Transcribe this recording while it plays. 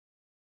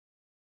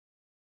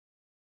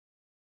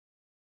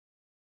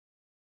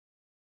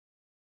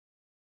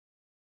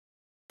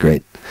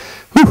Great.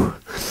 Whew.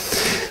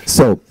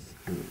 So,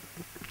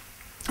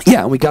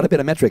 yeah, and we got a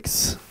bit of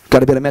metrics.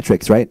 Got a bit of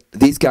metrics, right?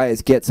 These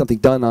guys get something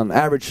done on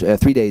average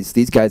 3 days.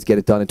 These guys get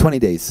it done in 20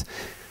 days,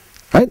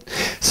 right?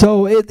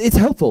 So it's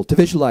helpful to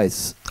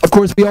visualize. Of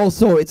course,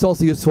 it's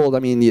also useful. I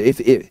mean, if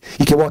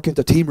you can walk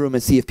into a team room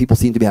and see if people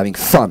seem to be having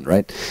fun,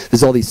 right?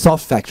 There's all these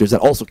soft factors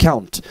that also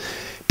count.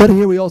 But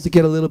here we also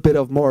get a little bit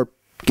of more,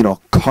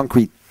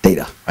 concrete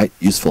data, right?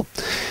 Useful.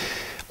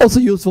 Also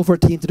useful for a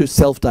team to do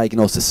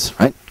self-diagnosis,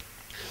 right?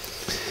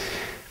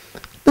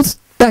 Let's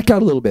back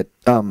out a little bit.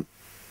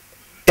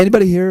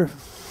 Anybody here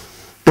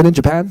been in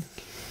Japan?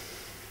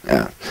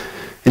 Yeah.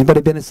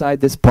 Anybody been inside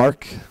this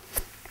park?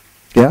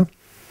 Yeah?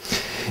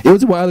 It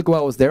was a while ago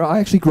I was there. I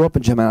actually grew up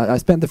in Japan. I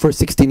spent the first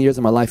 16 years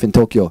of my life in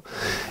Tokyo.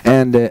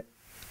 And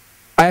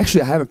I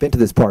haven't been to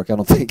this park, I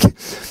don't think.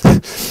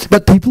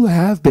 But people who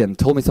have been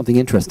told me something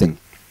interesting.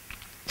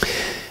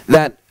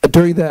 That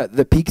during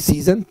the peak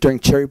season, during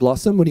cherry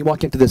blossom, when you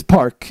walk into this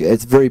park,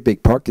 it's a very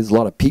big park, there's a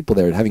lot of people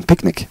there having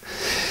picnic.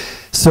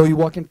 So you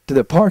walk into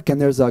the park and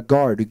there's a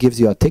guard who gives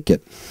you a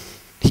ticket.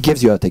 He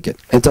gives you a ticket.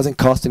 It doesn't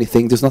cost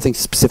anything, there's nothing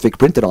specific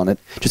printed on it,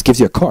 just gives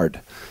you a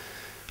card.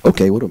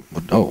 Okay,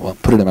 I'll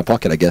put it in my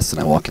pocket, I guess, and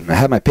I walk in. I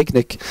have my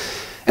picnic,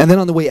 and then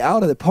on the way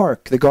out of the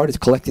park, the guard is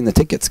collecting the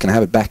tickets. Can I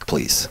have it back,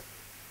 please?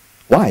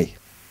 Why?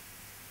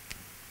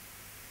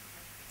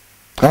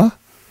 Huh?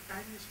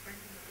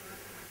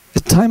 The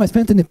time I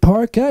spent in the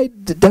park,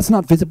 that's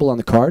not visible on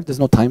the card. There's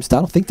no timestamp.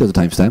 I don't think there's a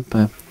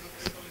timestamp.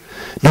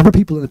 Number of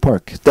people in the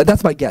park.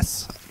 That's my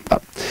guess.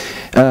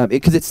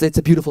 Because it's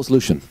a beautiful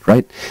solution,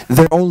 right?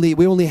 We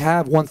only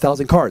have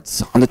 1,000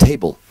 cards on the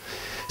table.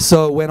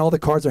 So when all the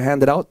cards are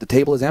handed out, the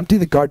table is empty,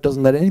 the guard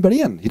doesn't let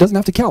anybody in. He doesn't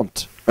have to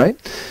count, right?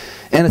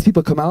 And as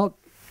people come out,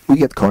 we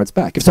get cards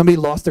back. If somebody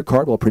lost their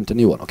card, we'll print a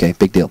new one, okay?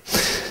 Big deal.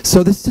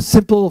 So this is a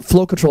simple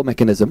flow control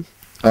mechanism.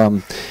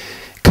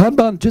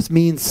 Kanban just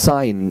means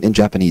sign in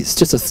Japanese.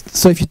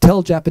 So if you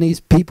tell Japanese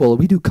people,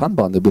 we do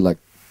Kanban, they'll be like,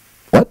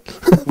 what?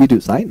 We do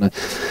sign?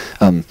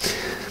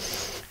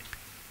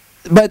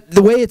 But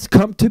the way it's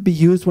come to be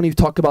used when you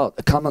talk about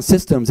Kanban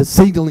systems, a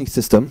signaling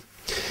system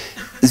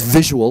is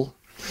visual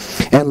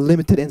and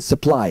limited in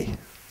supply,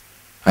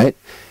 right?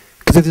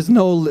 Because if there's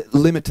no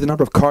limit to the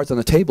number of cards on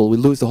the table, we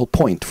lose the whole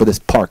point for this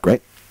park,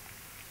 right?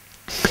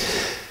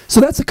 So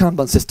that's a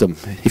Kanban system,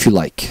 if you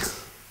like,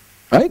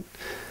 right?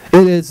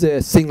 It is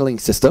a signaling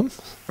system,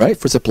 right,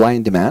 for supply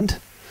and demand,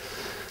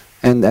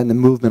 and the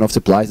movement of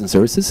supplies and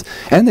services.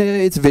 And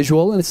it's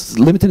visual and it's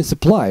limited in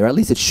supply, or at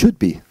least it should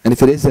be. And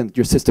if it isn't,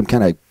 your system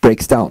kind of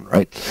breaks down,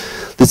 right?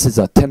 This is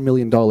a $10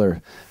 million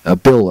bill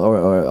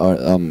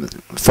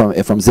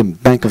from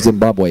Bank of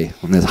Zimbabwe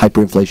when there's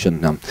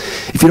hyperinflation.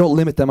 If you don't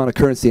limit the amount of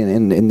currency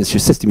in your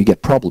system, you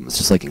get problems,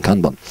 just like in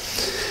Kanban.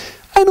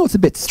 I know it's a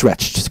bit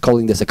stretched, just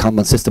calling this a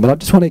Kanban system, but I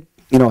just want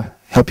to,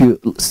 help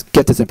you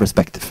get this in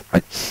perspective,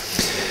 right?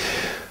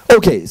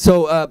 Okay,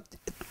 so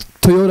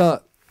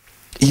Toyota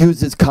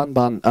uses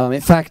Kanban. In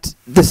fact,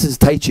 this is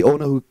Taiichi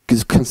Ohno, who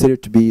is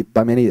considered to be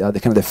by many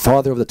the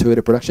father of the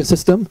Toyota production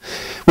system,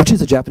 which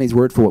is a Japanese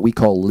word for what we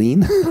call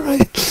lean.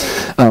 Right?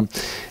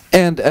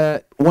 And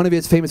one of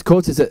his famous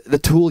quotes is that the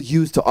tool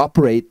used to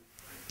operate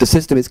the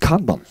system is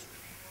Kanban.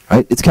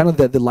 Right? It's kind of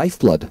the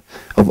lifeblood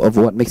of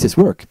what makes this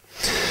work.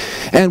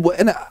 And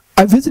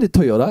I visited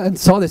Toyota and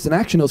saw this in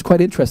action. It was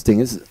quite interesting.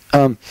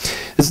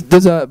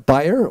 There's a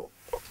buyer,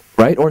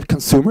 right, or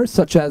consumer,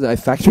 such as a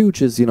factory,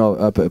 which is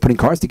putting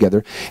cars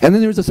together, and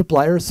then there's a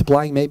supplier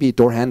supplying maybe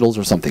door handles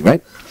or something,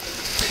 right?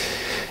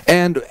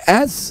 And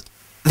as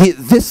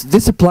this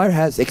supplier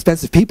has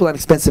expensive people and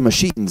expensive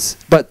machines,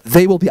 but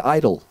they will be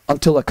idle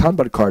until a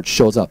Kanban card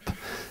shows up,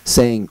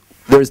 saying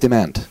there is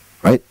demand,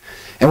 right?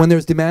 And when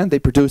there's demand, they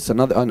produce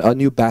a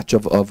new batch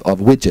of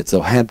widgets,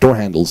 so door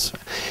handles.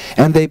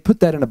 And they put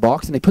that in a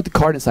box, and they put the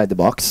card inside the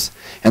box,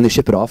 and they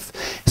ship it off.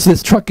 So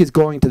this truck is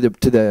going to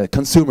the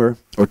consumer,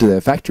 or to the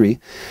factory,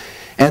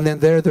 and then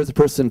there's a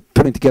person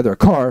putting together a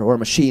car or a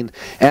machine,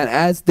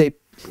 and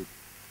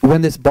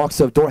when this box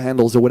of door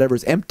handles or whatever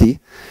is empty,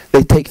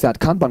 they take that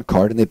Kanban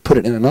card and they put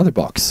it in another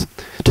box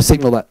to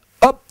signal that,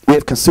 we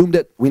have consumed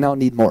it, we now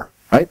need more,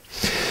 right?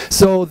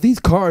 So these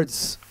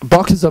cards,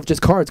 boxes of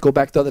just cards, go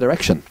back the other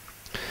direction.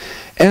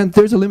 And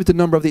there's a limited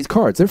number of these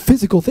cards. They're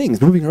physical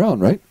things moving around,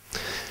 right?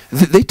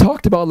 They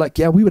talked about, like,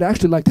 yeah, we would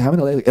actually like to have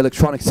an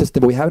electronic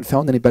system, but we haven't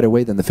found any better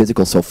way than the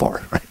physical so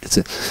far, right?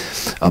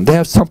 They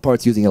have some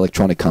parts using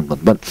electronic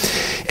Kanban. But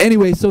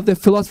anyway, so the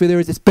philosophy there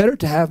is it's better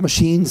to have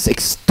machines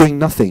doing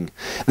nothing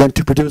than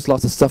to produce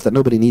lots of stuff that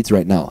nobody needs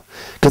right now,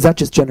 because that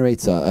just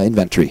generates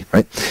inventory,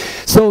 right?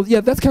 So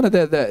yeah, that's kind of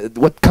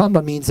what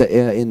Kanban means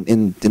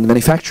in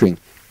manufacturing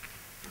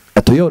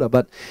at Toyota,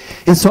 but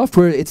in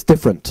software it's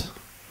different.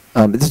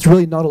 There's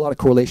really not a lot of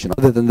correlation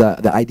other than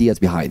the ideas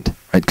behind,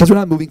 right? Because we're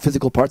not moving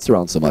physical parts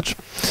around so much.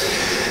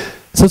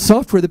 So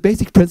software, the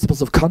basic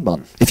principles of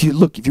Kanban. If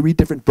you read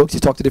different books, you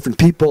talk to different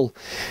people,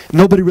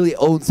 nobody really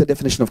owns the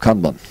definition of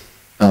Kanban.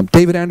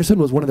 David Anderson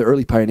was one of the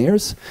early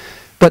pioneers,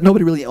 but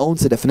nobody really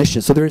owns the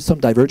definition, so there is some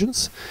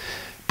divergence.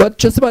 But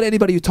just about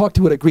anybody you talk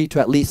to would agree to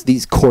at least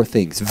these core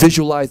things.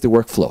 Visualize the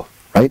workflow,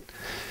 right?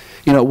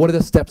 You know, what are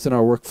the steps in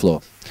our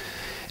workflow?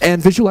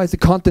 And visualize the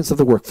contents of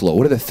the workflow.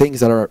 What are the things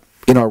that are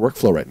in our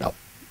workflow right now?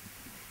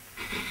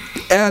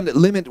 And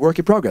limit work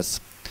in progress.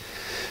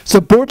 So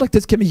a board like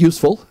this can be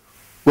useful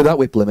without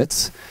WIP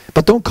limits,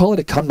 but don't call it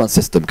a Kanban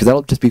system because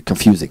that'll just be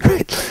confusing,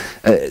 right?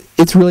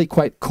 It's really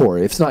quite core.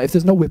 If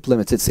there's no WIP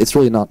limits, it's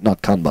really not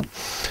Kanban.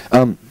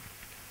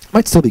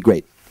 Might still be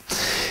great.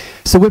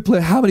 So WIP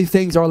limit, how many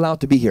things are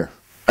allowed to be here?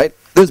 Right?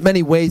 There's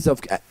many ways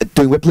of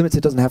doing WIP limits.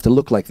 It doesn't have to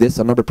look like this,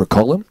 a number per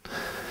column,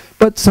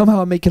 but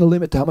somehow I'm making a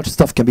limit to how much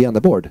stuff can be on the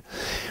board,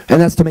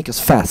 and that's to make us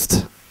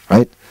fast,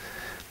 right?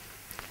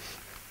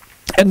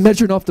 And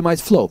measure and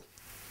optimize flow.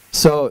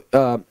 So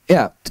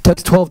yeah, it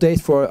takes 12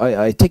 days for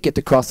a ticket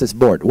to cross this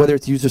board, whether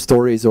it's user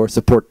stories or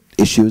support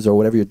issues or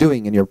whatever you're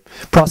doing in your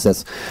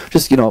process.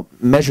 Just, you know,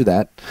 measure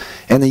that,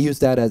 and then use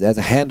that as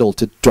a handle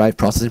to drive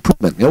process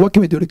improvement. You know, what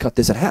can we do to cut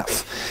this in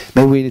half?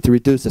 Maybe we need to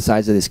reduce the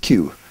size of this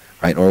queue,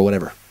 right, or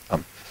whatever.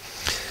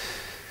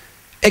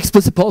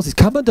 Explicit policies.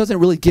 Kanban doesn't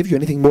really give you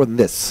anything more than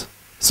this.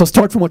 So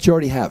start from what you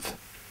already have,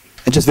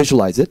 and just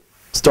visualize it.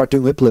 Start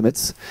doing WIP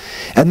limits,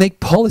 and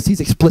make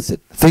policies explicit.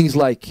 Things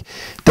like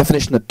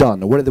definition of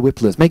done, or what are the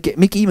WIP limits.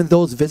 Make even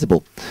those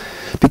visible,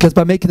 because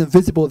by making them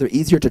visible, they're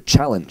easier to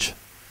challenge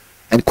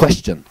and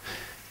question,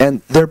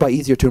 and thereby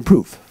easier to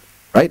improve,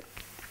 right?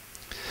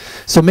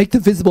 So make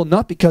them visible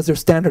not because they're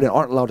standard and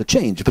aren't allowed to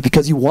change, but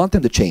because you want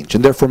them to change,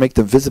 and therefore make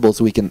them visible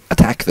so we can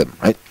attack them,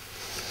 right?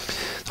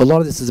 So a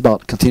lot of this is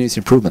about continuous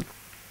improvement.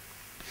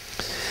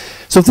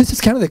 So if this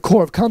is kind of the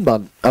core of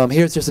Kanban,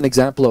 here's just an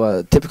example of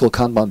a typical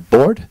Kanban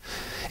board.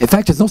 In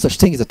fact, there's no such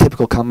thing as a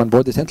typical Kanban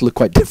board. They tend to look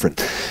quite different.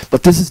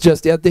 But this is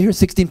just, yeah, here's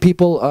 16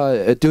 people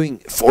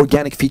doing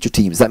organic feature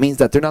teams. That means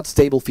that they're not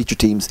stable feature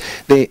teams.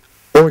 They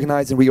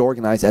organize and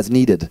reorganize as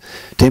needed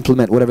to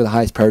implement whatever the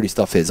highest priority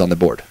stuff is on the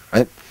board,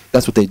 right?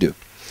 That's what they do.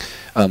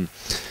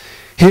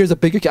 Here's a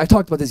bigger, I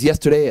talked about this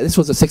yesterday. This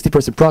was a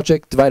 60-person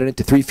project divided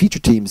into 3 feature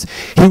teams.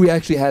 Here we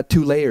actually had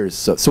 2 layers.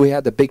 So we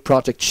had the big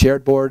project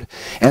shared board,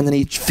 and then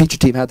each feature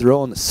team had their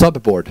own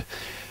sub-board.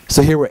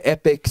 So here were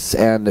epics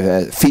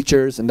and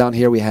features, and down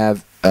here we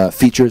have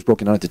features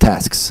broken down into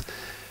tasks.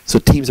 So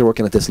teams are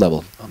working at this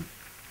level.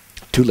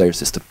 2-layer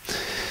system.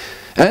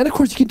 And of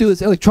course you can do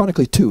this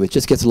electronically too. It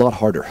just gets a lot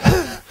harder,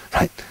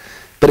 right?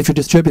 But if you're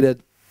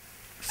distributed,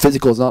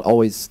 physical is not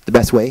always the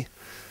best way,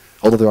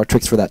 although there are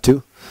tricks for that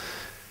too.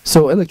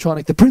 So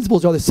electronic, the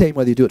principles are the same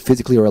whether you do it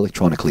physically or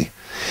electronically.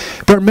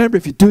 But remember,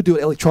 if you do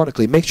it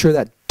electronically, make sure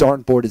that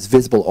darn board is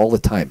visible all the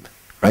time,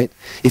 right?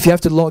 If you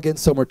have to log in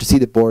somewhere to see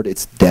the board,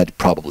 it's dead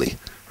probably,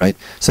 right?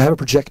 So have a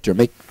projector,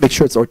 make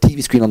sure it's our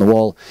TV screen on the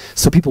wall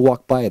so people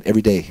walk by it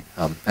every day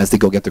as they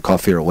go get their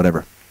coffee or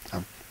whatever.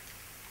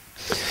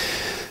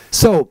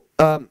 So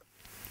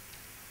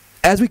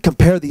as we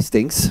compare these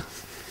things,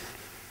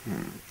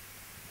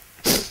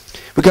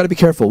 we've got to be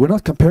careful. We're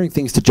not comparing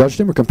things to judge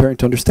them, we're comparing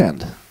to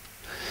understand.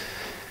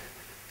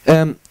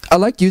 I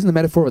like using the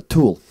metaphor of a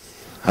tool.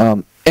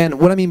 And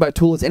what I mean by a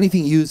tool is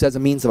anything used as a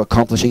means of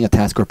accomplishing a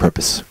task or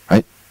purpose,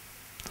 right?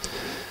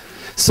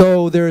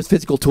 So there's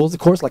physical tools, of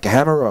course, like a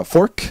hammer or a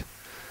fork.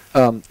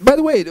 By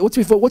the way,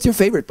 what's your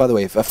favorite, by the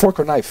way, a fork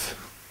or knife?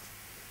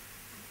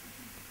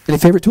 Any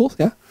favorite tool?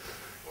 Yeah?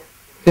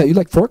 Yeah, you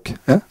like fork?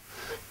 Yeah?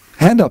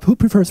 Hand up, who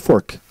prefers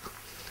fork?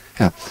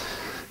 Yeah.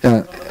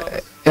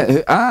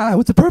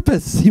 What's the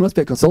purpose? He must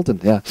be a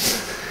consultant, yeah.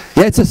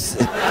 Yeah, it's a...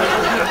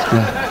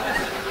 yeah.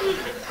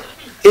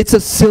 It's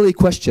a silly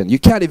question. You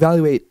can't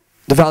evaluate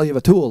the value of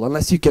a tool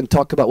unless you can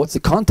talk about what's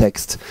the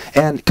context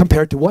and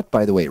compared to what,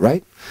 by the way,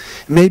 right?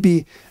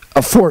 Maybe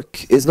a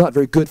fork is not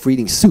very good for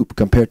eating soup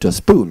compared to a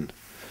spoon.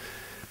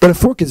 But a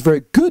fork is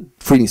very good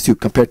for eating soup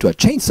compared to a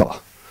chainsaw,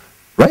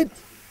 right?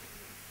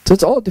 So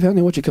it's all depending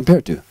on what you compare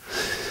it to.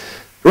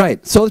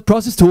 Right, so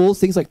process tools,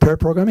 things like pair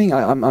programming,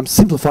 I'm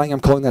simplifying, I'm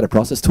calling that a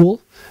process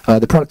tool.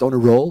 The product owner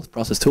role,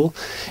 process tool.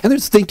 And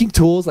there's thinking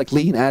tools like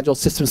lean, agile,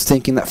 systems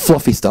thinking, that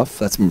fluffy stuff,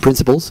 that's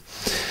principles.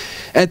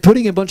 And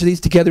putting a bunch of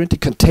these together into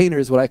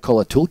containers, what I call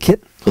a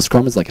toolkit. So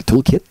Scrum is like a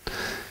toolkit.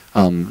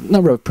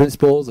 Number of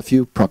principles, a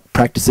few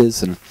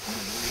practices. And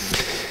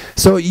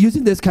so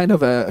using this kind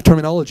of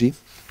terminology,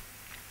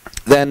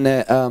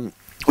 then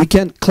we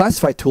can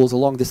classify tools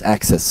along this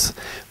axis.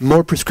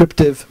 More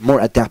prescriptive,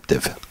 more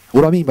adaptive.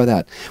 What do I mean by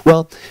that?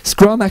 Well,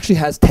 Scrum actually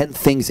has 10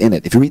 things in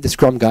it. If you read the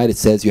Scrum guide, it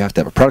says you have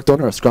to have a product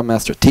owner, a Scrum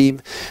master,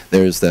 team.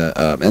 There's the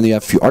and you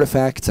have a few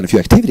artifacts and a few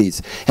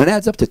activities, and it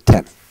adds up to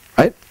 10,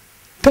 right?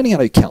 Depending on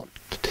how you count.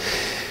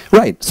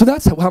 Right. So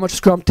that's how much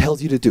Scrum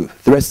tells you to do.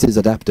 The rest is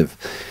adaptive.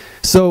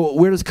 So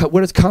where does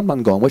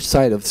Kanban go on? Which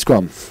side of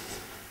Scrum?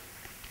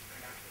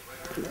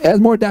 It's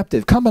more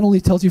adaptive. Kanban only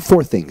tells you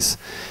 4 things,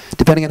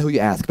 depending on who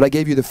you ask. But I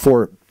gave you the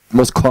 4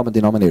 most common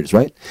denominators,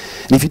 right?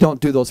 And if you don't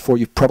do those 4,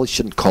 you probably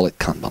shouldn't call it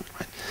Kanban,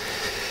 right?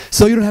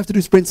 So you don't have to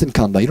do sprints in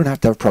Kanban. You don't have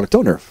to have a product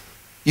owner.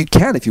 You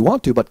can if you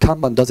want to, but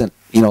Kanban doesn't,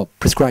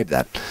 prescribe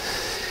that.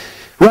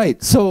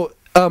 Right, so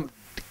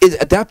is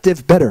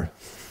adaptive better?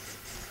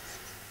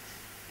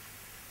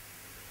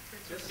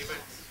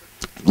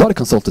 A lot of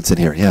consultants in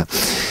here, yeah.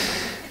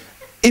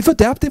 If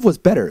adaptive was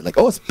better, like,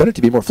 oh, it's better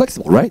to be more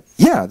flexible, right?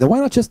 Yeah, then why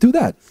not just do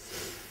that?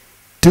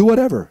 Do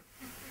whatever.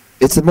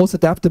 It's the most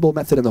adaptable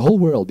method in the whole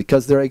world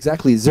because there are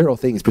exactly 0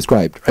 things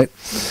prescribed, right?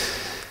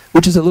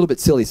 Which is a little bit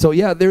silly. So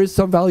yeah, there is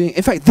some value.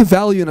 In fact, the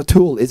value in a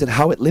tool is in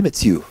how it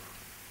limits you.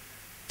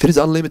 If it is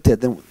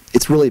unlimited, then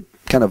it's really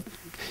kind of,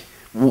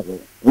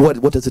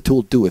 what does the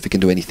tool do if it can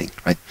do anything,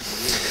 right?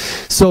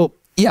 So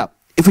yeah,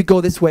 if we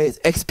go this way, it's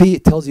XP,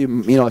 it tells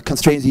you, it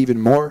constrains you even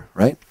more,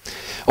 right?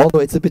 Although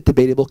it's a bit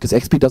debatable because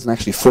XP doesn't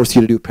actually force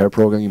you to do pair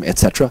programming,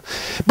 etc.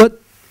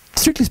 But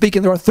strictly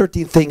speaking, there are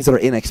 13 things that are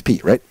in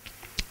XP, right?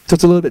 So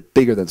it's a little bit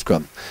bigger than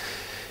Scrum.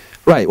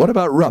 Right, what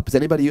about RUP? Does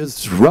anybody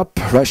use RUP,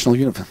 Rational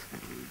Unified?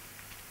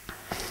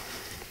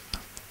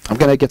 I'm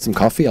going to get some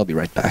coffee. I'll be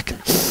right back.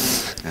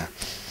 Yeah.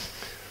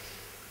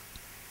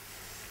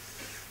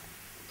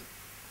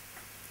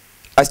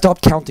 I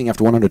stopped counting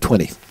after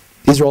 120.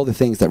 These are all the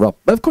things that RUP...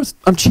 But of course,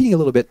 I'm cheating a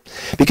little bit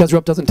because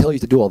RUP doesn't tell you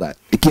to do all that.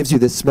 It gives you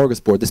this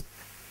smorgasbord, this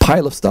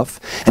pile of stuff,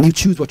 and you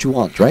choose what you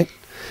want, right?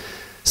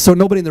 So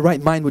nobody in the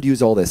right mind would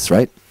use all this,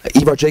 right?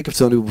 Ivar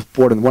Jacobson, who was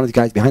born, and one of the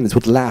guys behind this,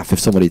 would laugh if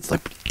somebody's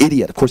like,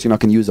 idiot, of course you're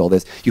not going to use all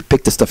this. You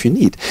pick the stuff you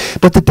need.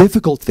 But the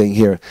difficult thing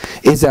here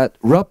is that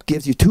RUP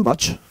gives you too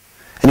much,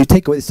 and you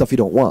take away the stuff you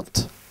don't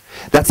want.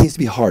 That seems to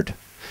be hard.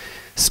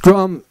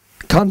 Scrum,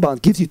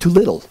 Kanban gives you too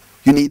little.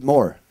 You need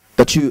more.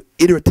 But you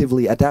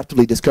iteratively,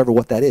 adaptively discover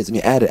what that is, and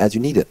you add it as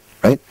you need it,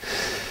 right?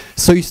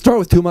 So you start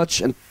with too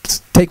much and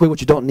take away what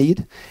you don't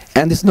need,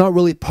 and it's not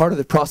really part of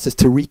the process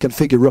to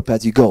reconfigure RUP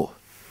as you go.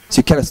 So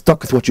you're kind of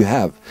stuck with what you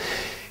have.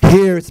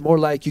 Here, it's more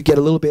like you get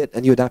a little bit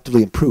and you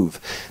adaptively improve.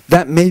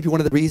 That may be one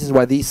of the reasons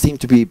why these seem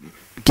to be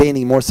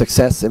gaining more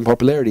success and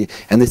popularity,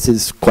 and this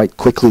is quite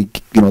quickly,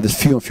 there's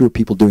fewer and fewer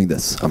people doing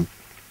this.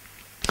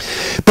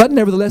 But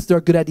nevertheless, there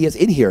are good ideas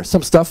in here.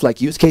 Some stuff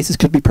like use cases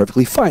could be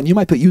perfectly fine. You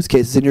might put use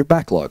cases in your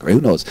backlog, right? Who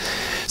knows?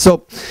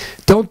 So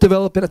don't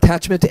develop an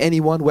attachment to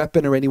any one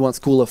weapon or any one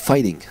school of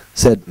fighting,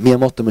 said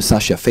Miyamoto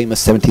Musashi, a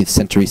famous 17th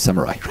century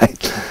samurai,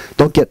 right?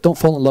 Don't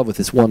fall in love with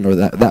this one or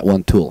that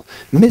one tool.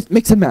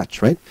 Mix and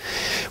match, right?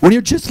 When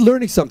you're just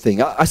learning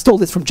something, I stole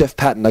this from Jeff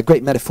Patton, a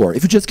great metaphor.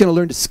 If you're just going to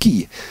learn to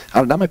ski,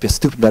 that might be a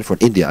stupid metaphor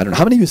in India. I don't know.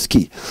 How many of you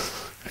ski?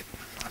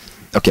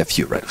 Okay, a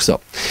few, right?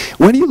 So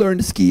when you learn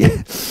to ski,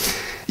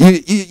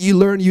 you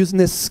learn using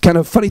this kind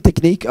of funny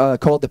technique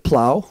called the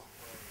plow,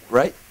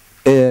 right?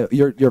 You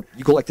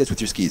go like this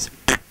with your skis,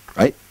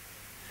 right?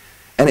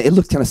 And it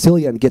looks kind of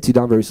silly and gets you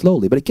down very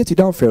slowly, but it gets you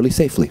down fairly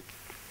safely,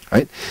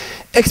 right?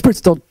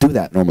 Experts don't do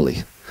that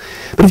normally.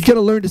 But if you're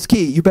going to learn to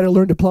ski, you better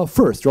learn to plow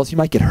first, or else you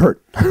might get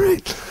hurt,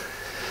 right?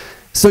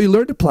 So you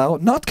learn to plow,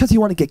 not because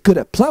you want to get good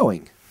at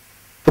plowing,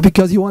 but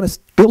because you want to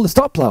be able to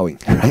stop plowing,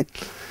 right?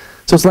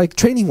 So it's like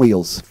training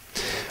wheels.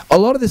 A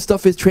lot of this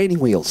stuff is training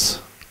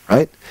wheels,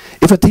 right?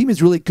 If a team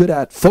is really good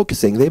at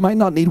focusing, they might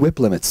not need whip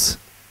limits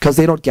because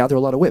they don't gather a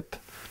lot of whip.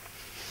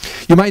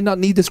 You might not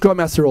need the Scrum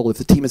Master role if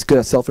the team is good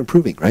at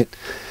self-improving, right?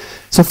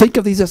 So think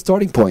of these as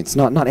starting points,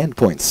 not end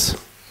points,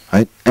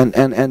 right?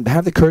 And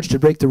have the courage to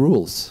break the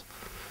rules.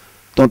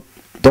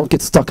 Don't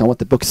get stuck on what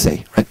the books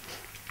say, right?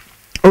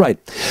 All right,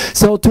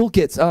 so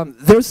toolkits.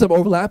 There's some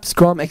overlap,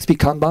 Scrum, XP,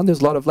 Kanban.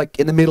 There's a lot of, like,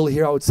 in the middle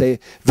here, I would say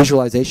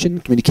visualization,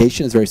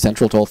 communication is very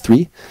central to all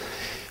three.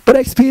 But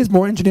XP is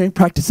more engineering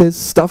practices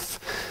stuff.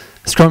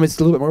 Scrum is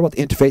a little bit more about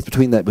the interface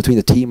between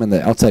the team and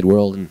the outside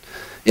world. And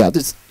yeah,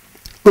 there's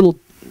little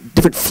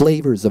different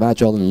flavors of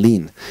Agile and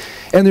Lean.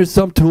 And there's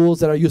some tools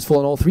that are useful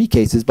in all three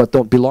cases, but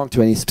don't belong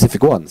to any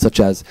specific one, such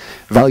as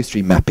value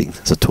stream mapping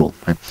as a tool.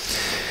 Right?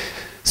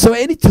 So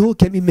any tool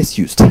can be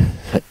misused.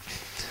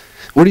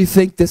 What do you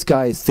think this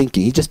guy is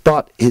thinking? He just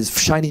bought his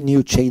shiny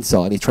new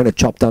chainsaw and he's trying to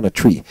chop down a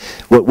tree.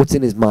 What's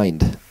in his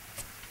mind?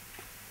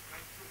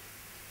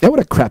 Yeah, what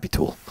a crappy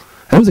tool.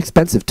 And it was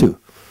expensive too.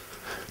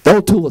 The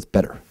old tool was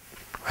better,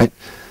 right?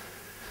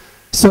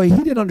 So he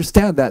didn't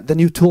understand that the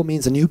new tool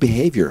means a new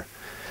behavior.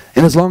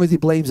 And as long as he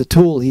blames the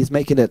tool, he's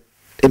making it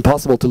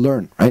impossible to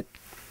learn, right?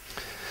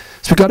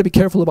 So we've got to be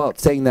careful about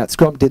saying that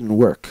Scrum didn't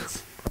work,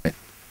 right?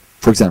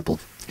 For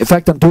example. In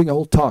fact, I'm doing a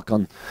whole talk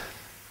on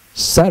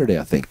Saturday,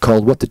 I think,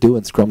 called What to Do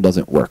When Scrum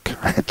Doesn't Work.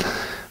 Right?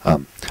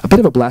 A bit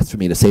of a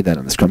blasphemy to say that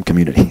in the Scrum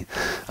community.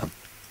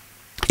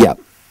 Yeah.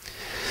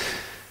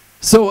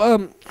 So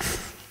I'm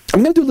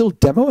going to do a little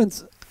demo,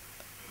 and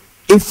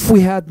if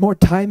we had more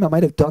time, I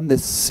might have done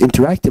this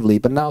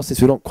interactively, but now since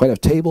we don't quite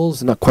have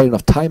tables and not quite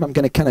enough time, I'm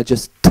going to kind of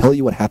just tell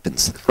you what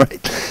happens, right?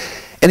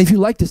 And if you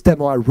like this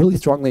demo, I really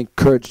strongly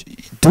encourage,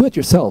 do it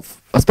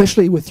yourself,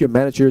 especially with your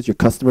managers, your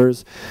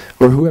customers,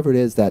 or whoever it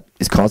is that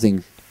is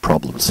causing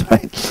problems,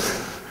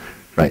 right?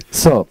 Right,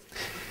 so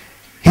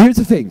here's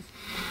the thing.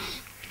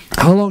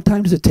 How long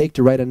time does it take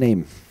to write a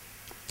name?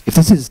 If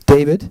this is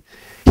David,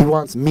 he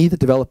wants me, the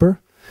developer,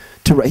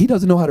 to write. He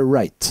doesn't know how to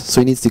write,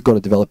 so he needs to go to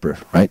developer,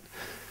 right?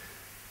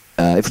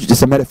 If it's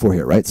just a metaphor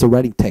here, right? So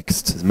writing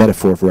text is a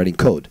metaphor for writing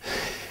code.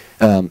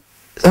 How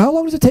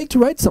long does it take to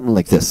write something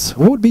like this?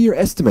 What would be your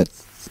estimate?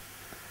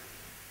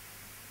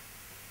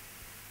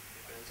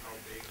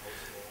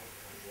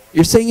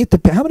 You're saying it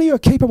depends. How many are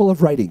capable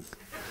of writing?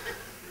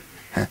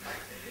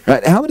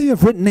 Right? How many of you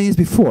have written names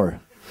before?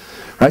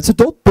 Right? So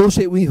don't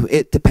bullshit me.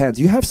 It depends.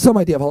 You have some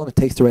idea of how long it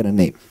takes to write a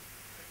name.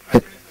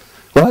 Right?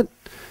 What?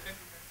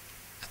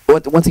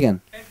 What? Once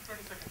again.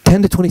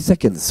 10 to 20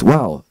 seconds.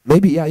 Wow.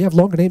 Maybe, yeah, you have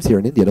longer names here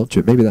in India, don't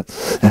you? Maybe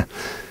that.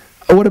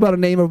 What about a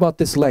name about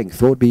this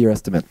length? What would be your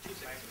estimate?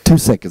 2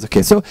 seconds.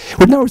 Okay, so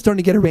now we're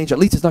starting to get a range. At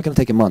least it's not going to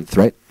take a month,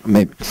 right?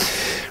 Maybe.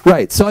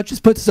 Right, so I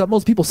just put this up.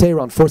 Most people say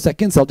around 4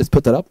 seconds. I'll just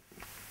put that up.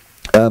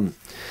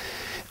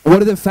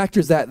 What are the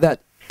factors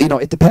that you know,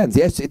 it depends.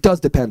 Yes, it does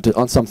depend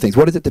on some things.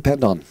 What does it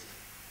depend on?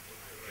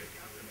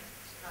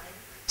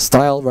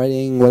 Style,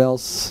 writing, what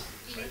else?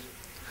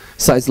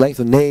 Size, length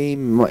of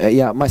name,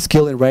 yeah, my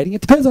skill in writing.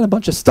 It depends on a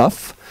bunch of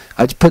stuff.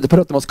 I just put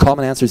up the most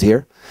common answers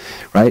here,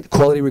 right?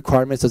 Quality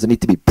requirements, does it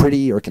need to be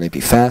pretty or can it be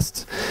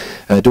fast?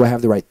 Do I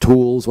have the right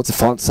tools? What's the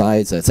font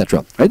size,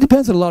 etc. Right? It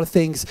depends on a lot of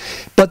things,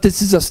 but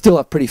this is still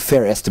a pretty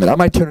fair estimate. I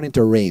might turn it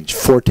into a range,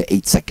 4 to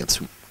 8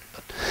 seconds.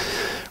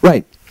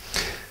 Right.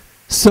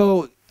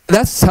 So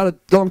that's how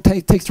long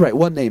it takes to write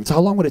one name. So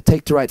how long would it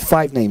take to write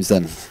 5 names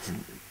then?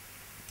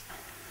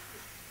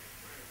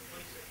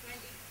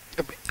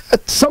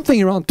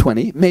 Something around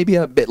 20, maybe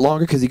a bit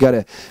longer because you got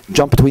to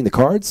jump between the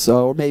cards,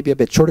 or maybe a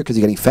bit shorter because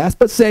you're getting fast,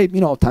 but say, you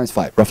know, times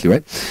 5, roughly,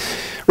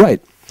 right?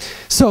 Right.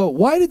 So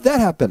why did that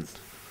happen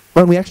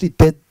when we actually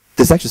did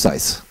this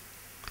exercise?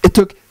 It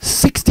took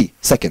 60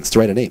 seconds to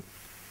write a name.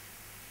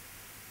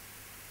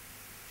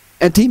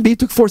 And Team B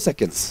took 4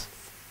 seconds.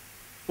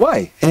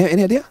 Why?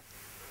 Any idea? Do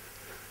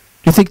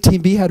you think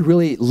Team B had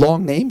really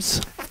long names?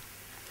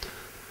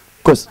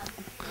 Of course.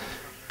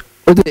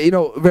 Or they, you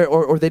know,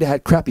 or they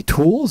had crappy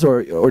tools,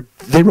 or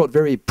they wrote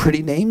very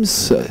pretty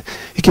names.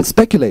 You can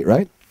speculate,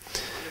 right?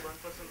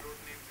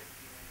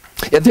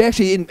 Yeah, they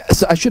actually.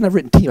 So I shouldn't have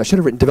written team. I should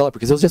have written developer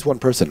because it was just one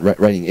person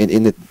writing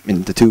in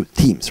the 2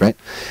 teams, right?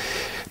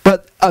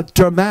 But a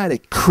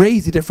dramatic,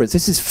 crazy difference.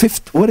 This is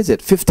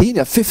 15?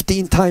 Yeah,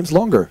 15 times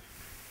longer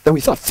than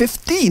we thought.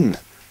 15.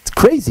 It's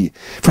crazy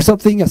for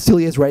something as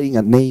silly as writing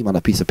a name on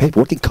a piece of paper.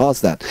 What can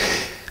cause that?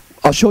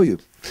 I'll show you.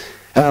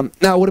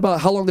 Now, what about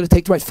how long did it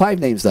take to write 5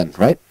 names then,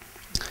 right?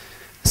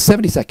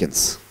 70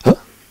 seconds. Huh?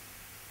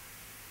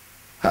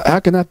 How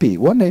can that be?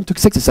 1 name took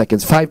 60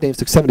 seconds, 5 names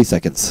took 70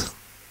 seconds.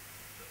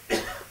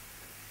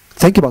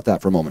 Think about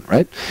that for a moment,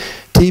 right?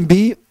 Team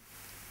B,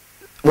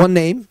 1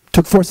 name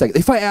took 4 seconds.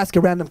 If I ask a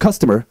random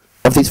customer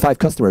of these 5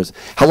 customers,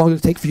 how long did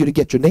it take for you to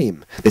get your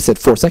name? They said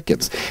 4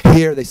 seconds.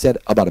 Here they said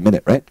about a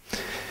minute, right?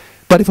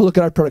 But if we look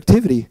at our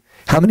productivity,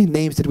 how many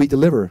names did we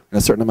deliver in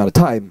a certain amount of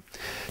time?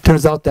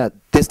 Turns out that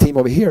this team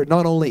over here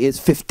not only is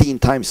 15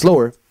 times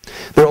slower,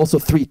 they're also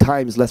 3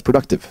 times less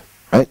productive,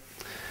 right?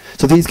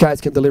 So these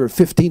guys can deliver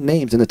 15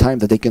 names in the time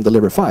that they can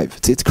deliver 5.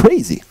 It's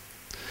crazy.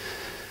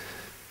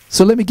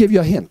 So let me give you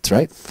a hint,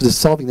 right, for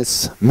solving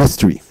this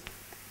mystery.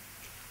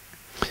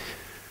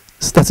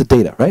 So that's the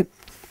data, right?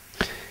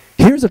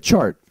 Here's a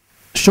chart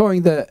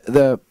showing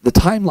the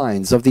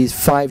timelines of these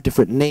 5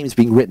 different names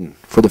being written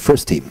for the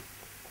first team.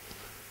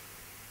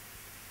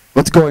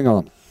 What's going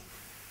on?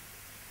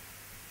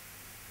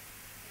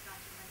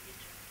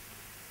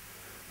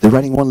 They're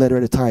writing 1 letter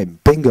at a time.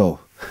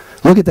 Bingo.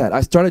 Look at that. I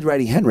started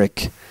writing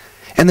Henrik,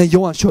 and then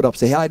Johan showed up,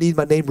 say, hey, I need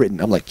my name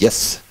written. I'm like,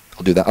 yes,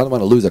 I'll do that. I don't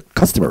want to lose a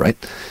customer, right?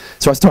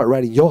 So I start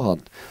writing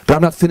Johan, but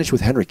I'm not finished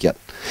with Henrik yet.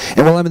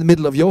 And while I'm in the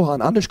middle of Johan,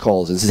 Anders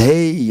calls and says,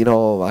 hey, you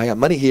know, I got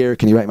money here.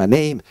 Can you write my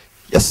name?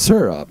 Yes,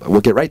 sir.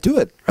 We'll get right to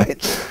it,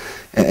 right?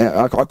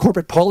 Our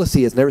corporate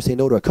policy is never say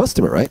no to a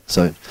customer, right?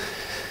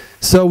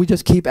 So we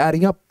just keep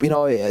adding up, you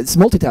know, it's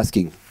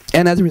multitasking.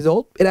 And as a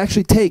result, it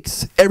actually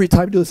takes, every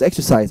time I do this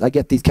exercise, I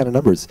get these kind of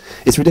numbers.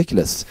 It's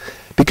ridiculous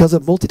because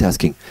of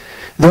multitasking.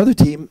 The other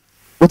team,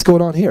 what's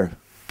going on here?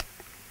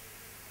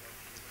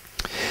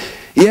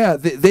 Yeah,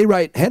 they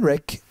write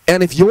Henrik,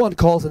 and if Johan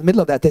calls in the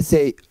middle of that, they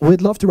say,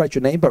 we'd love to write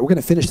your name, but we're going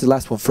to finish the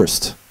last one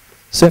first.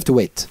 So you have to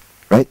wait,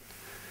 right?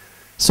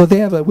 So they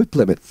have a whip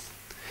limit.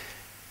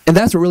 And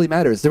that's what really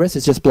matters. The rest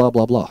is just blah,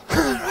 blah, blah,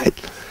 right?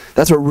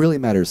 That's what really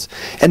matters.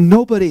 And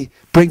nobody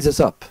brings this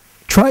up.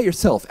 Try it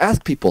yourself.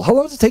 Ask people, how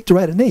long does it take to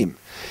write a name?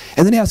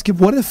 And then ask them,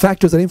 what are the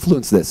factors that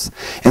influence this?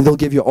 And they'll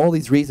give you all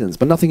these reasons,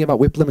 but nothing about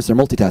whip limits or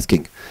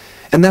multitasking.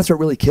 And that's what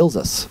really kills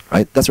us,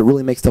 right? That's what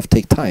really makes stuff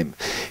take time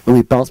when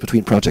we bounce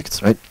between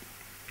projects, right?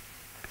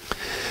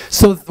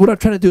 So what I'm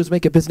trying to do is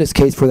make a business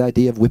case for the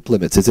idea of whip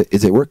limits.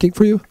 Is it working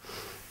for you?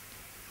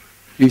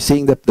 Are you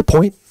seeing the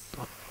point?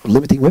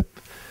 Limiting whip?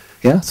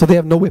 Yeah, so they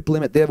have no whip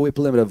limit. They have a whip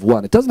limit of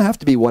 1. It doesn't have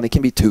to be 1. It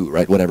can be 2,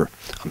 right? Whatever.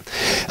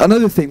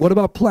 Another thing, what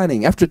about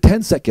planning? After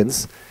 10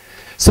 seconds,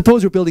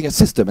 suppose you're building a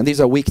system, and these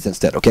are weeks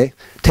instead, okay?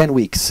 10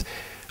 weeks.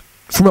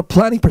 From a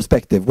planning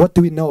perspective, what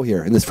do we know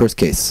here in this first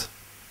case?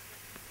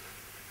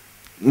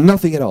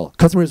 Nothing at all.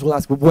 Customers will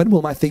ask, when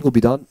will my thing will be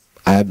done?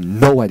 I have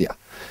no idea.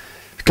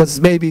 Because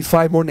maybe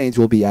 5 more names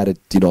will be added,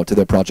 you know, to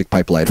their project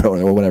pipeline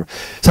or whatever.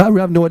 So I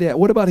have no idea.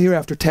 What about here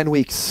after 10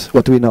 weeks?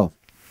 What do we know?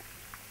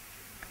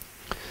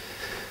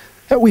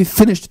 We've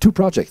finished 2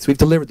 projects. We've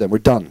delivered them. We're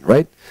done,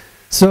 right?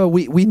 So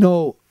we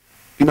know,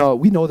 you know,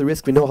 we know the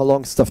risk. We know how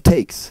long stuff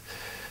takes.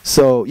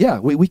 So yeah,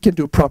 we can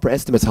do proper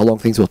estimates how long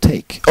things will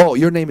take. Oh,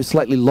 your name is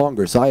slightly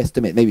longer, so I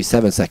estimate maybe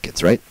 7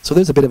 seconds, right? So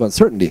there's a bit of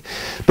uncertainty,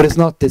 but it's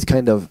not this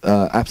kind of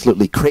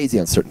absolutely crazy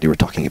uncertainty we're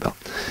talking about.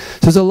 So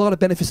there's a lot of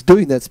benefits to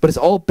doing this, but it's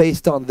all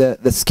based on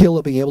the skill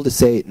of being able to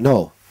say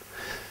no.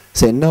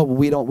 Say no,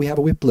 we don't. We have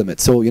a WIP limit,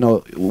 so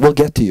we'll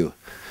get to you.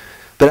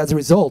 But as a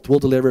result, we'll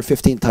deliver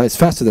 15 times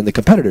faster than the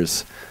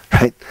competitors,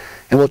 right?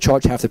 And we'll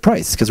charge half the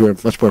price because we're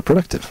much more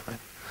productive. Right?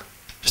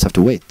 Just have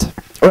to wait.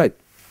 All right.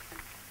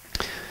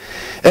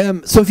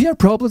 So if you have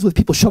problems with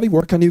people shoving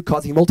work on you,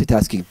 causing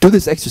multitasking, do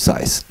this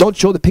exercise. Don't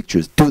show the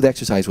pictures. Do the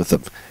exercise with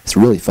them. It's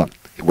really fun.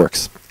 It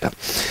works. Yeah.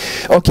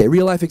 Okay,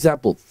 real life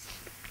example.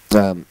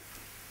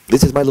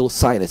 This is my little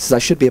sign. It says I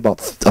should be about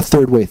a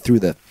third way through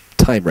the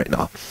time right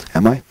now.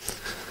 Am I?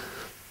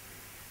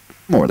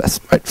 More or less.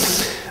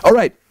 Right. All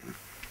right.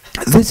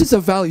 This is a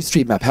value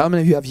stream map. How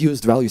many of you have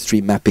used value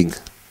stream mapping?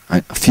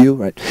 Right, a few,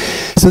 right?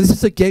 So this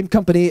is a game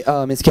company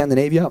in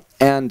Scandinavia,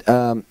 and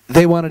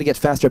they wanted to get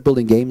faster at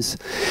building games.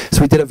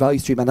 So we did a value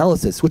stream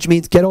analysis, which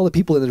means get all the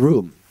people in the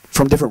room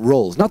from different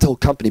roles, not the whole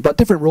company, but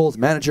different roles: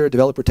 manager,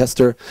 developer,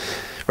 tester,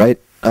 right?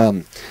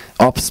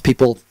 Ops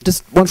people,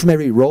 just one from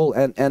every role,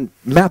 and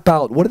map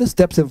out what are the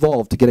steps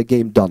involved to get a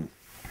game done.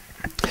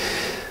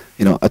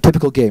 A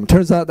typical game.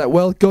 Turns out that,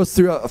 well, it goes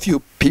through a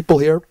few people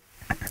here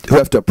who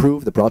have to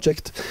approve the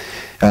project.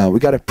 We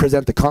got to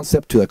present the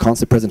concept to a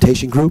concept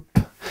presentation group,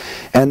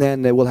 and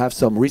then we'll have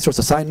some resource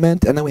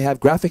assignment, and then we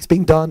have graphics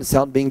being done,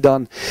 sound being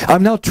done.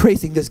 I'm now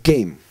tracing this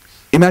game.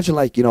 Imagine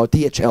like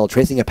DHL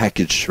tracing a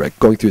package, right,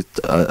 going through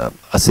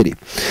a city.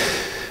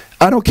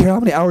 I don't care how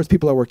many hours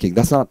people are working.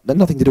 That's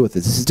nothing to do with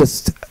this. This is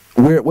just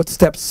what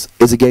steps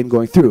is a game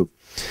going through.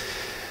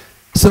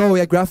 So we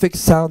have graphics,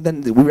 sound,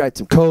 then we write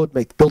some code,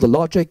 build a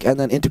logic, and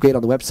then integrate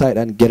on the website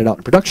and get it out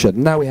in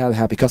production. Now we have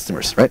happy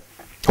customers, right?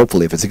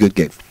 Hopefully, if it's a good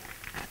game.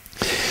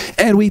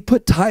 And we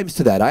put times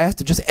to that. I asked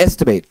to just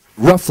estimate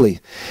roughly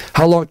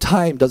how long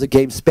time does a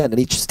game spend in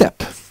each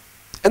step.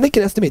 And they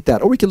can estimate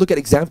that. Or we can look at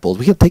examples.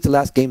 We can take the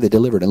last game they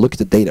delivered and look at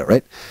the data,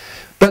 right?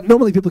 But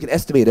normally people can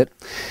estimate it.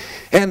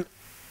 And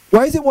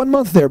why is it 1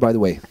 month there, by the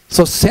way?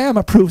 So Sam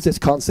approves this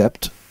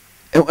concept.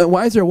 And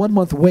why is there a 1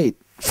 month wait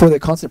for the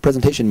concept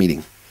presentation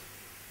meeting,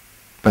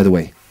 by the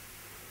way?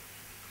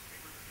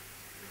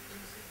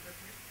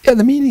 Yeah,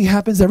 the meeting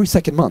happens every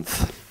second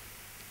month.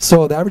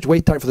 So the average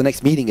wait time for the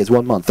next meeting is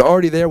 1 month.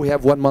 Already there we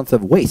have 1 month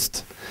of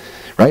waste,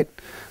 right?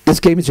 This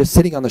game is just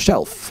sitting on the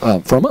shelf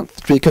for a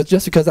month because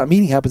that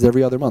meeting happens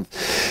every other month.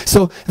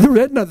 So the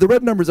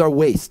red numbers are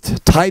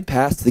waste. Time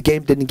passed, the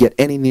game didn't get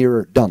any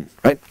nearer done,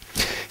 right?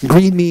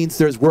 Green means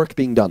there's work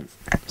being done.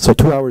 So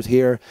 2 hours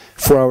here,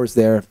 4 hours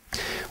there.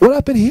 What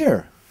happened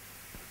here?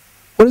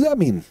 What does that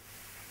mean?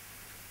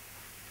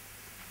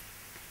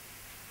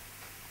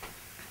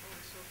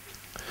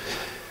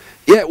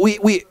 Yeah,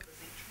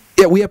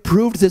 we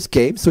approved this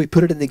game, so we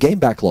put it in the game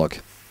backlog.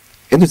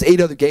 And there's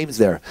 8 other games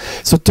there.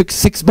 So it took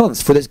 6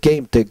 months for this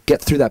game to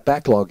get through that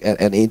backlog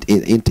and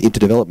into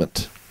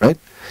development, right?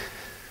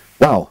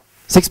 Wow,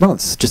 6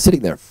 months just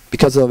sitting there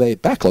because of a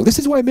backlog. This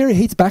is why Mary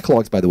hates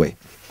backlogs, by the way, in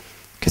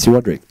case you're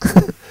wondering.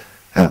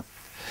 Yeah.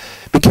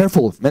 Be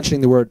careful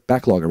mentioning the word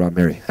backlog around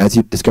Mary, as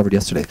you discovered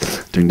yesterday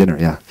during dinner,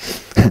 yeah.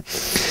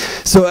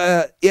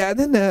 So, yeah, and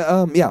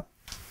then, yeah.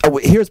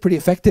 Here it's pretty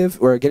effective.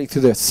 We're getting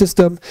through the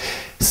system.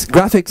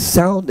 Graphics,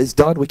 sound is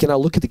done. We can now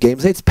look at the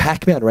games. It's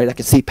Pac-Man, right? I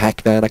can see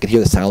Pac-Man. I can hear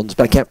the sounds,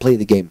 but I can't play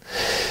the game.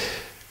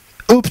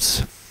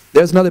 Oops.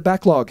 There's another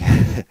backlog.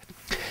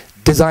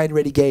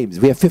 Design-ready games.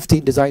 We have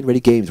 15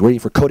 design-ready games waiting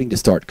for coding to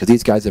start because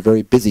these guys are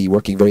very busy,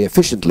 working very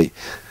efficiently.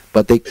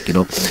 But they,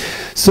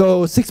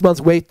 So 6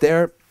 months wait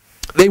there.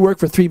 They work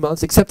for 3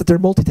 months, except that they're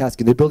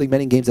multitasking. They're building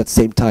many games at the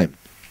same time.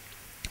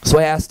 So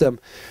I asked them,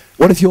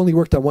 what if you only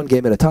worked on one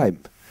game at a time?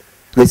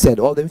 They said,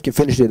 oh, then we can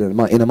finish it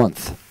in a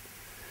month.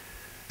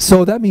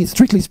 So that means,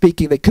 strictly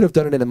speaking, they could have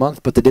done it in a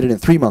month, but they did it in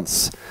 3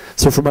 months.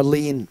 So from a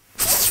lean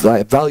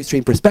value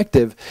stream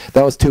perspective,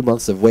 that was 2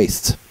 months of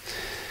waste.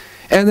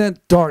 And then,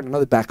 darn,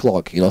 another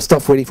backlog,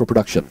 stuff waiting for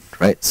production,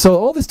 right? So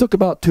all this took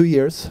about 2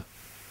 years,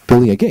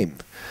 building a game.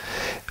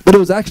 But it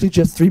was actually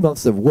just 3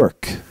 months of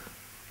work,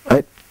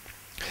 right?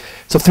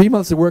 So 3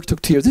 months of work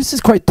took 2 years. This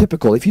is quite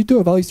typical. If you do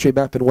a value stream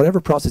map in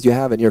whatever process you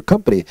have in your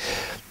company,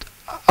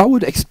 I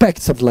would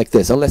expect something like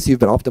this, unless you've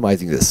been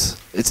optimizing this.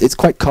 It's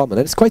quite common,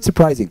 and it's quite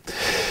surprising.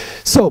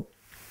 So,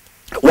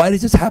 why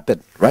does this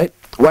happen, right?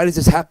 Why does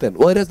this happen?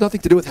 Well, it has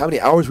nothing to do with how many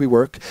hours we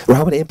work or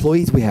how many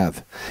employees we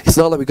have. It's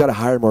not like we've got to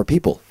hire more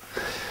people.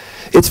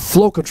 It's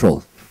flow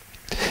control.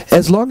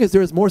 As long as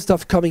there is more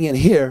stuff coming in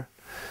here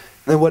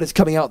than what is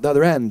coming out the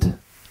other end,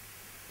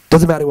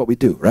 doesn't matter what we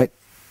do, right?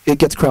 It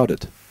gets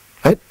crowded,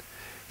 right?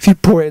 If you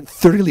pour in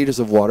 30 liters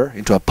of water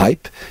into a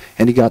pipe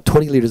and you got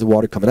 20 liters of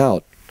water coming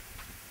out,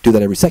 do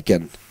that every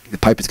second, the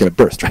pipe is going to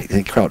burst, right?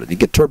 And crowded, you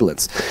get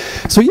turbulence.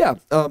 So yeah,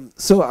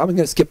 so I'm going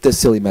to skip this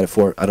silly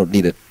metaphor. I don't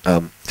need it. I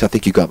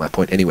think you got my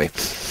point anyway.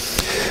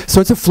 So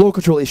it's a flow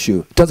control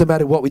issue. It doesn't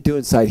matter what we do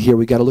inside here.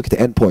 We got to look at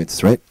the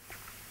endpoints, right?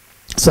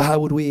 So how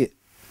would we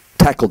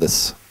tackle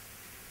this?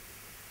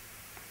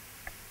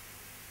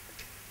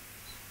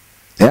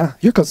 Yeah,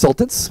 you're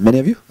consultants, many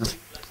of you.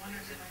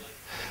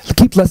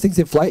 Keep less things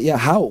in flight. Yeah,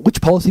 how?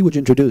 Which policy would you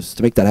introduce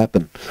to make that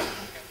happen?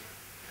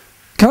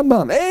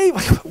 Kanban. Hey,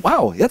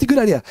 wow, that's a good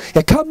idea.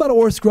 Yeah, Kanban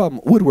or Scrum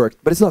would work,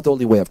 but it's not the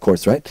only way, of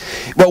course, right?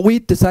 What we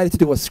decided to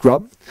do was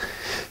Scrum.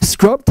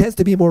 Scrum tends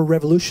to be more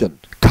revolution.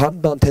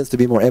 Kanban tends to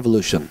be more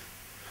evolution.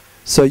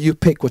 So you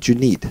pick what you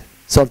need.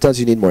 Sometimes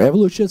you need more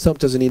evolution,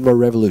 sometimes you need more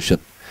revolution.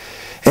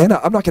 And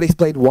I'm not going to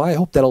explain why. I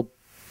hope that'll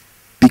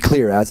be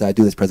clear as I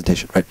do this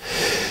presentation, right?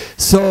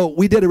 So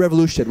we did a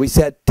revolution. We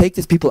said, take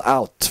these people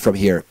out from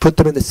here, put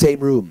them in the same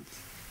room,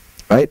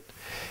 right?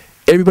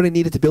 Everybody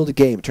needed to build a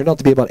game. It turned out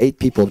to be about 8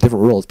 people in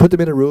different roles. Put them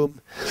in a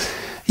room.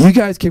 You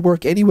guys can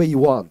work any way you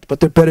want,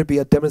 but there better be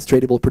a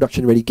demonstratable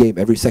production-ready game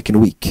every second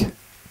week.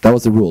 That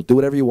was the rule. Do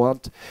whatever you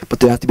want, but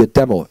there has to be a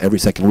demo every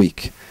second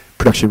week.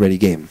 Production-ready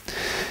game.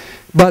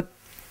 But,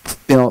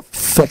 you know,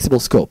 flexible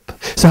scope.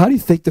 So how do you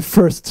think the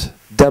first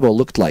demo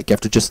looked like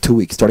after just 2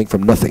 weeks, starting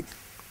from nothing,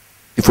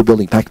 if we're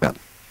building Pac-Man?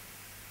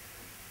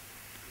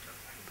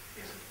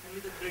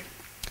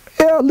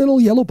 Yeah, a little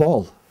yellow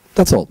ball.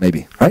 That's all,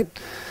 maybe, right?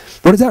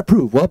 What does that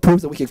prove? Well, it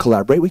proves that we can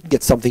collaborate, we can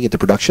get something into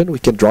production, we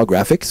can draw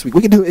graphics, we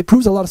can do, it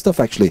proves a lot of stuff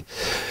actually.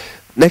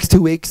 Next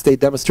 2 weeks, they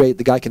demonstrate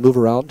the guy can move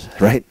around,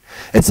 right,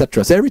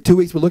 etc. So every 2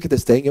 weeks we look at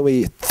this thing and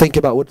we think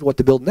about what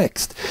to build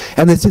next.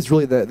 And this is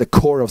really the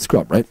core of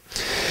Scrum, right?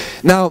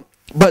 Now,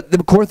 but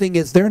the core thing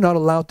is they're not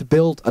allowed to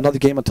build another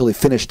game until they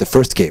finish the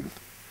first game.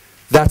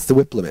 That's the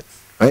whip limit,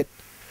 right?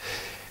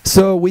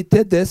 So we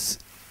did this,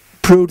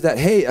 proved that,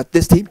 hey,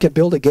 this team can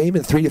build a game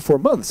in 3 to 4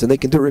 months, and they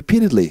can do it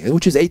repeatedly,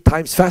 which is 8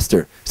 times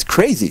faster. It's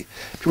crazy.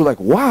 People are like,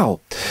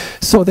 wow.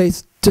 So they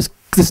just,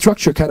 the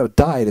structure kind of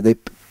died, and they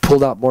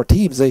pulled out more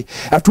teams.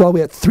 After all, we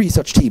had 3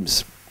 such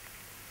teams.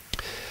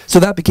 So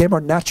that became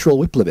our natural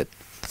whip limit.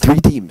 3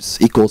 teams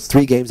equals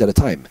 3 games at a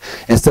time,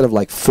 instead of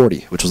like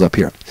 40, which was up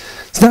here.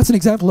 So that's an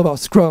example of how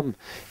Scrum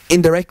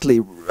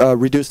indirectly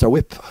reduced our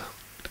whip,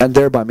 and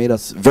thereby made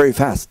us very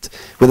fast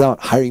without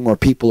hiring more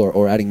people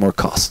or adding more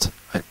cost.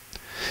 Right?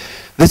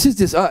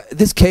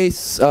 This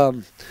case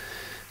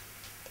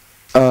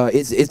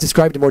is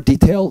described in more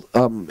detail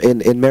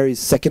in Mary's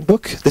second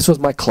book. This was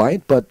my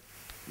client, but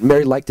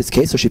Mary liked this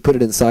case, so she put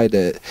it inside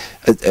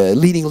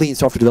Leading Lean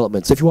Software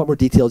Development. So if you want more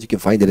details, you can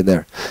find it in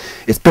there.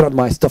 It's been on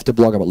my Stuff to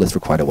Blog About list for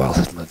quite a while.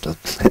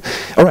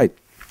 All right.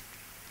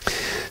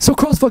 So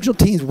cross-functional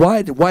teams,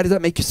 why does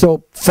that make you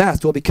so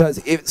fast? Well,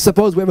 because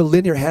suppose we have a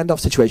linear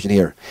handoff situation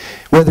here,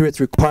 whether it's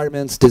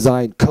requirements,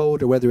 design,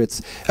 code, or whether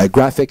it's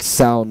graphics,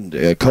 sound,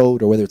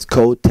 code, or whether it's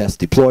code, test,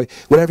 deploy,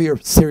 whatever your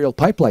serial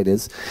pipeline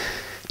is,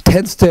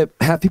 tends to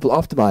have people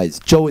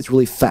optimize. Joe is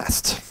really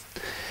fast.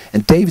 And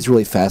Dave is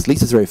really fast.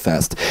 Lisa's very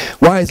fast.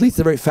 Why is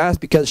Lisa very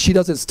fast? Because she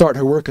doesn't start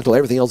her work until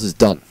everything else is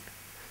done.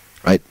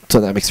 Right? So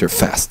that makes her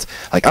fast.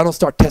 Like, I don't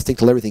start testing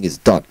till everything is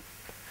done.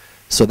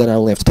 So then I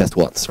only have to test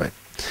once, right?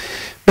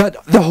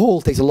 But the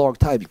whole takes a long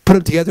time. You put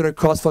them together in a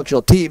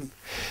cross-functional team.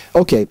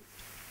 Okay,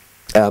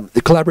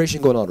 the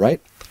collaboration going on,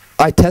 right?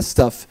 I test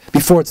stuff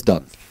before it's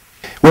done.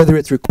 Whether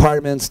it's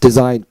requirements,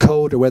 design,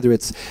 code, or whether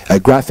it's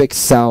graphics,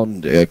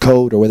 sound,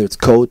 code, or whether it's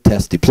code,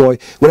 test, deploy,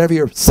 whatever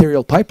your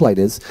serial pipeline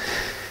is,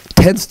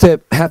 tends to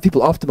have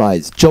people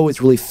optimize. Joe is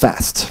really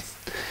fast.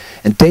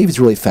 And Dave is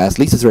really fast.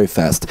 Lisa's very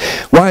fast.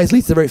 Why is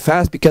Lisa very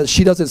fast? Because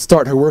she doesn't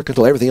start her work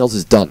until everything else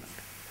is done.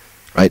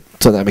 Right?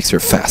 So that makes her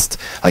fast.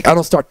 Like, I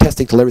don't start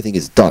testing till everything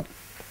is done.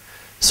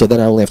 So then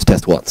I only have to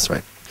test once,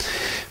 right?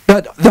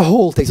 But the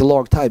whole takes a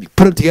long time. You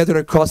put them together in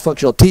a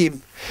cross-functional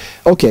team.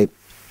 Okay,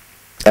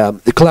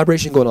 the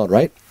collaboration going on,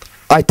 right?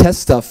 I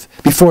test stuff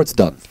before it's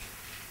done,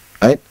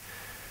 right?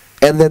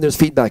 And then there's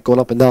feedback going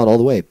up and down all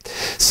the way.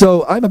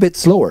 So I'm a bit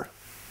slower,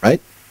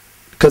 right?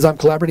 Because I'm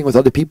collaborating with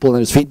other people and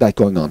there's feedback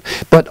going on.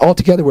 But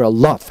altogether, we're a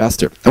lot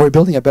faster. And we're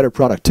building a better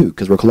product, too,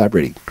 because we're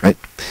collaborating, right?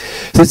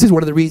 So this is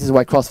one of the reasons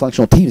why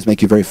cross-functional teams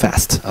make you very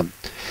fast.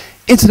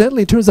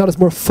 Incidentally, it turns out it's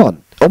more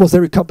fun. Almost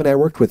every company I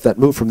worked with that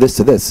moved from this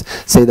to this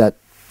say that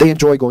they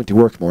enjoy going to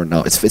work more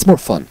now. It's more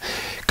fun.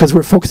 Because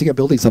we're focusing on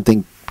building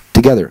something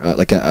together,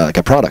 like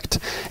a product,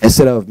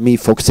 instead of me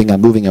focusing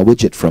on moving a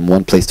widget from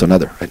one place to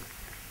another, right?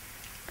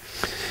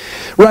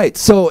 Right,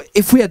 so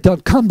if we had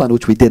done Kanban,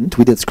 which we didn't,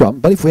 we did Scrum,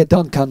 but if we had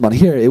done Kanban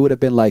here, it would have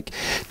been like,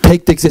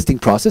 take the existing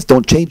process,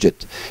 don't change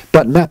it,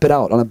 but map it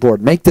out on a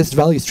board. Make this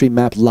value stream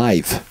map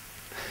live.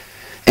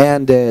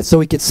 And so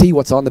we can see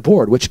what's on the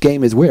board, which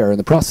game is where in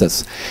the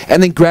process.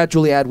 And then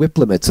gradually add whip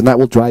limits, and that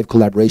will drive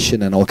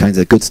collaboration and all kinds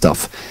of good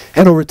stuff.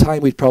 And over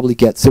time, we'd probably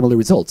get similar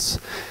results.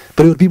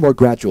 But it would be more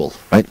gradual,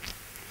 right?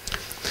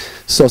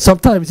 So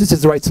sometimes this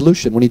is the right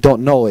solution. When you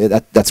don't know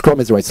that Scrum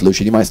is the right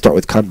solution, you might start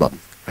with Kanban,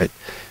 right?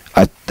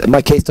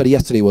 My case study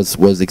yesterday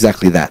was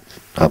exactly that.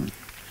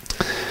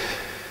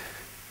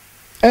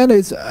 And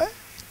it's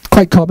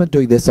quite common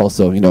doing this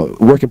also. You know,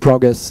 work in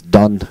progress,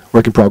 done.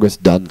 Work in progress,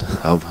 done.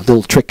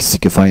 Little tricks you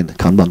can find in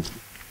Kanban.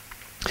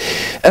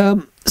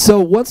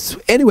 So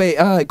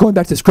anyway, going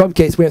back to the Scrum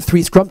case, we have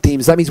 3 Scrum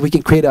teams. That means we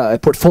can create a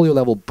portfolio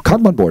level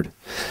Kanban board,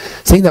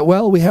 saying that,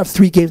 well, we have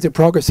 3 games in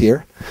progress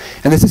here,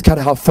 and this is kind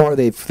of how far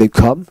they've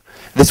come.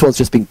 This one's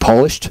just being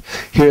polished.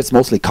 Here it's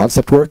mostly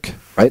concept work.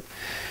 right?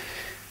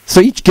 So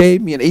each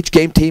game, each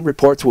game team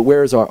reports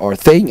where is our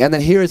thing, and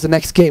then here is the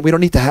next game. We don't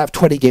need to have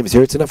 20 games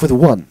here. It's enough with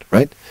one,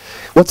 right?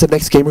 What's the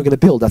next game we're going to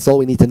build? That's all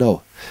we need to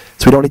know.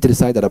 So we don't need to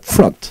decide that up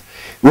front.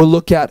 We'll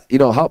look at,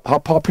 how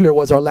popular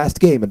was our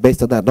last game, and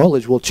based on that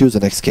knowledge, we'll choose the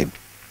next game.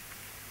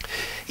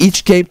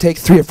 Each game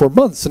takes 3 or 4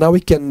 months, so now we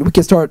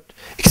can start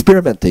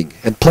experimenting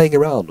and playing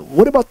around.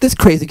 What about this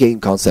crazy game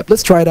concept?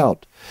 Let's try it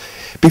out.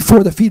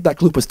 Before, the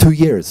feedback loop was 2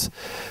 years,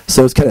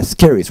 so it's kind of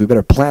scary, so we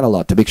better plan a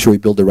lot to make sure we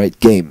build the right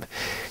game.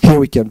 Here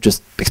we can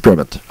just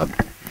experiment.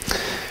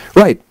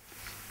 Right.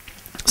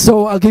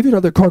 So I'll give you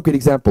another concrete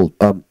example.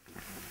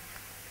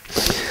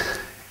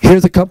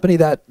 Here's a company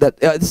that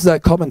this is a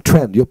common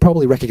trend. You'll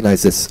probably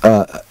recognize this.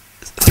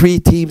 3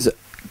 teams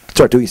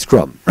start doing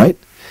Scrum, right?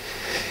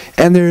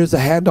 And there's a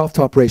handoff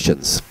to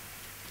operations.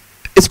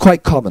 It's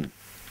quite common.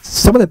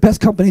 Some of the best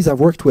companies I've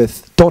worked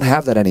with don't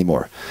have that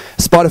anymore.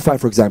 Spotify,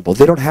 for example,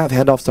 they don't have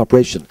handoffs to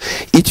operation.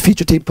 Each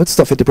feature team puts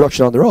stuff into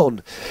production on their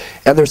own,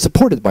 and they're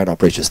supported by an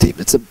operations team.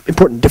 It's an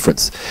important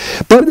difference.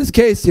 But in this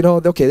case,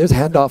 okay, there's a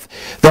handoff.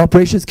 The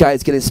operations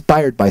guys get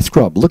inspired by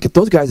Scrum. Look at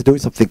those guys are doing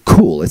something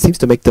cool. It seems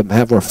to make them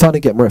have more fun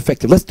and get more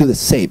effective. Let's do the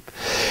same.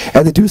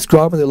 And they do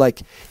Scrum, and they're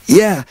like,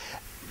 yeah,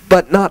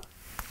 but not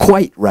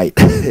quite right.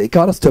 It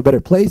got us to a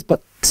better place,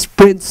 but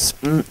sprints,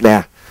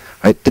 nah.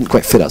 Right, didn't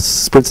quite fit us.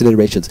 Sprints and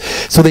iterations.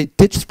 So they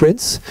ditch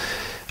sprints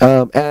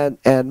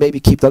and maybe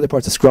keep the other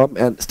parts of Scrum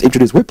and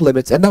introduce WIP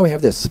limits. And now we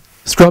have this.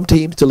 Scrum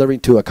teams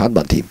delivering to a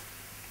Kanban team.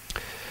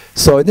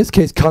 So in this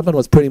case, Kanban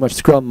was pretty much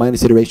Scrum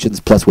minus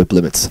iterations plus WIP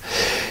limits.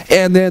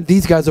 And then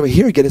these guys over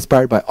here get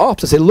inspired by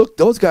Ops and say, look,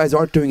 those guys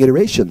aren't doing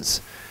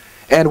iterations.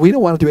 And we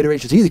don't want to do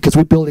iterations either because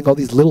we're building all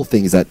these little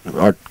things that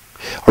our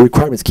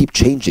requirements keep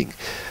changing.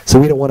 So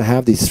we don't want to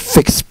have these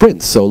fixed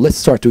sprints. So let's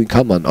start doing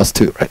Kanban, us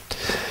too, right?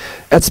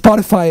 At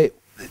Spotify,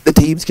 the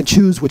teams can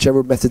choose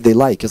whichever method they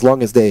like as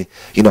long as they,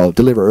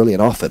 deliver early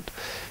and often.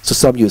 So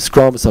some use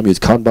Scrum, some use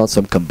Kanban,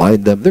 some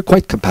combine them. They're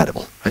quite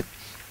compatible, right?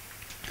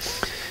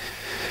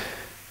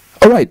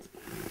 All right.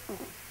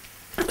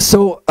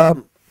 So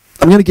I'm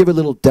going to give a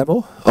little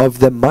demo of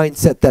the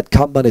mindset that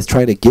Kanban is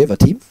trying to give a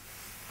team,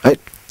 right?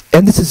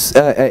 And this is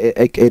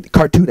a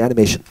cartoon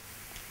animation.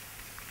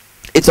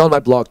 It's on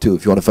my blog too.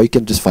 If you want to, you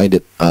can just find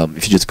it.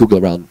 If you just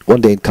Google around "One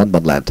Day in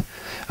Kanban Land."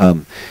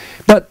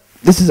 But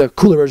this is a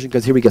cooler version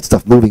because here we get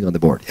stuff moving on the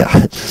board.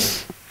 Yeah.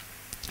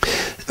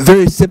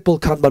 Very simple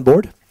Kanban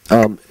board.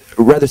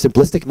 Rather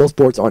simplistic. Most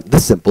boards aren't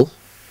this simple,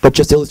 but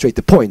just to illustrate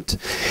the point.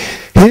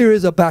 Here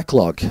is a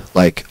backlog.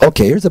 Like,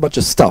 okay, here's a bunch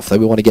of stuff that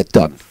we want to get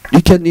done.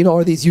 You can,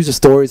 are these user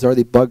stories? Are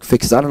they bug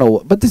fixes? I don't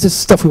know. But this is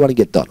stuff we want to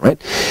get done,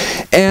 right?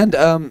 And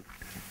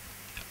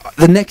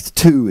the next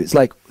 2 is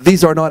like,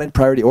 these are not in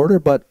priority order,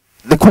 but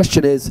the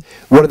question is,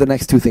 what are the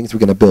next 2 things we're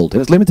going to build? And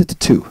it's limited to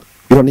 2.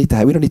 We don't need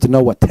to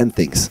know what 10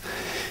 things.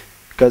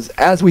 Because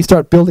as we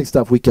start building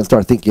stuff, we can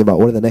start thinking about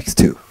what are the next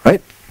 2,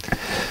 right?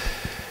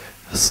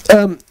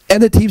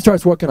 And the team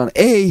starts working on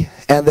A,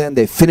 and then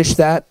they finish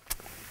that.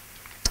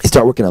 They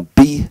start working on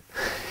B.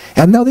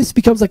 And now this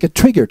becomes like a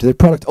trigger to the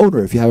product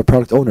owner, if you have a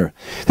product owner.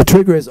 The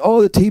trigger is,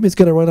 the team is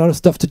going to run out of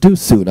stuff to do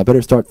soon. I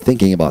better start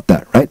thinking about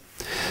that, right?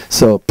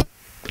 So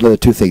another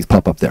 2 things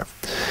pop up there.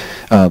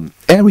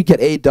 And we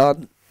get A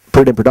done,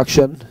 put it in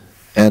production.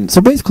 And so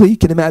basically, you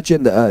can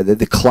imagine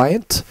the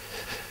client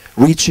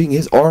reaching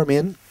his arm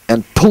in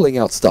and pulling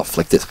out stuff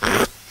like this.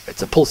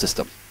 It's a pull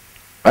system,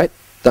 right?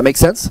 That makes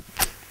sense?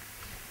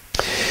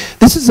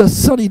 This is a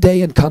sunny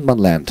day in Kanban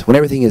land when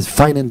everything is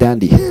fine and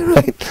dandy,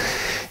 right?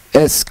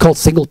 It's called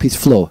single piece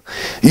flow.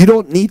 You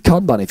don't need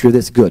Kanban if you're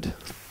this good.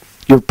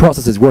 Your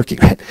process is working,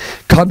 right?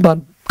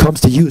 Kanban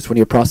comes to use when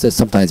your process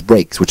sometimes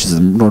breaks, which is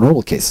a more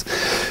normal case.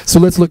 So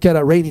let's look at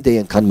a rainy day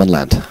in Kanban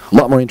land. A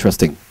lot more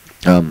interesting.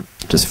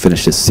 Just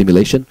finish this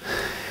simulation.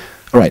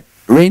 All right,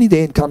 rainy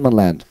day in Kanban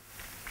land.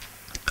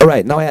 All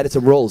right, now I added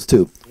some roles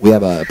too. We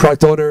have a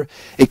product owner,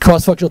 a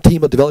cross-functional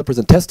team of developers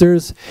and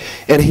testers,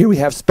 and here we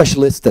have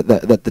specialists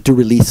that do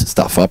release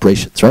stuff,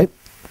 operations, right?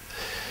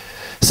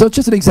 So it's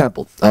just an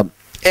example.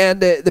 And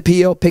the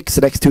PO picks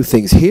the next 2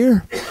 things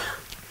here.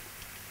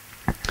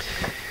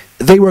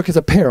 They work as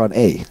a pair on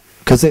A,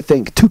 because they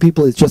think 2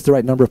 people is just the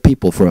right number of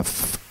people for a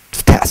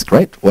task,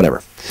 right?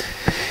 Whatever.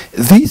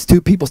 These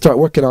 2 people start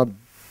working on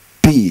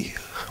B.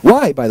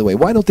 Why, by the way?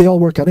 Why don't they all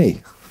work on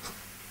A?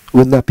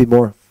 Wouldn't that be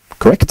more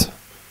correct?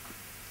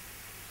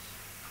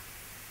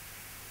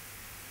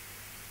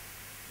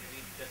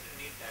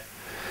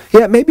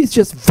 Yeah, maybe it's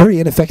just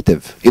very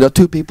ineffective.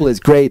 2 people is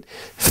great,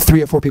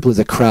 3 or 4 people is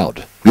a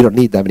crowd. We don't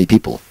need that many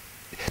people.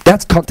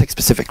 That's context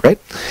specific, right?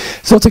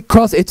 So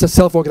it's a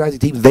self-organizing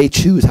team. They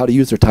choose how to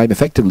use their time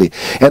effectively,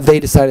 and they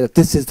decided that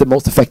this is the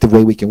most effective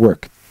way we can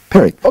work.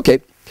 Pairing, okay,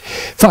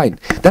 fine.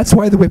 That's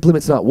why the WIP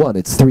limit's not 1,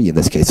 it's 3 in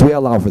this case. So we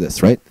allow for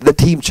this, right? The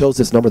team chose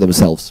this number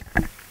themselves.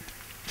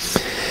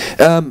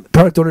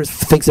 Product owner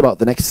thinks about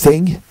the next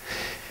thing,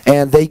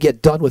 and they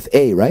get done with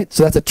A, right?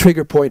 So that's a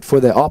trigger point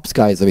for the ops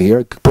guys over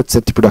here, puts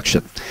it to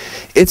production.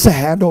 It's a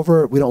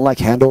handover. We don't like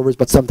handovers,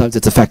 but sometimes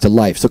it's a fact of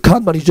life. So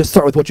Kanban, you just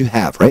start with what you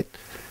have, right?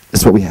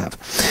 That's what we have.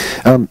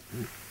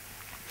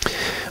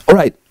 All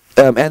right,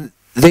 and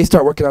they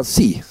start working on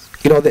C.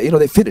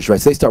 They finish,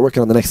 right? So they start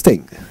working on the next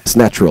thing. It's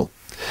natural.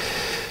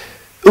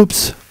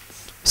 Oops,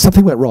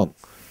 something went wrong.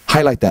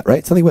 Highlight that,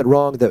 right? Something went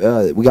wrong.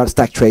 We got a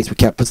stack trace. We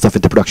can't put stuff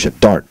into production.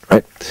 Darn,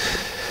 right?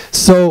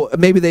 So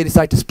maybe they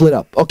decide to split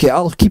up. Okay,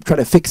 I'll keep trying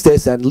to fix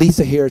this, and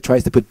Lisa here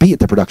tries to put B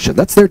into production.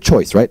 That's their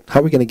choice, right? How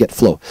are we going to get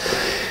flow?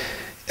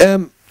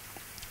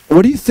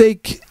 What do you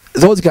think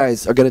those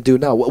guys are going to do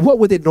now? What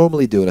would they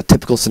normally do in a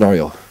typical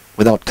scenario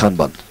without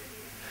Kanban?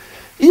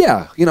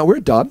 Yeah, we're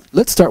done.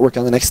 Let's start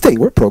working on the next thing.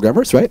 We're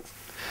programmers, right?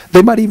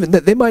 They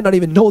might not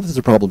even know there's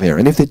a problem here,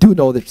 and if they do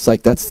know, it's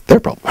like that's their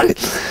problem, right?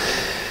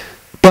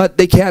 But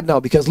they can't now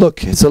because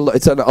look, it's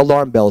an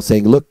alarm bell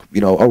saying, look,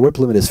 our whip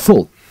limit is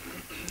full.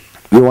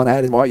 We want to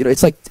add in more.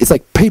 It's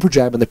like paper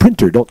jam in the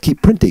printer. Don't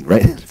keep printing,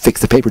 right?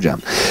 Fix the paper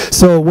jam.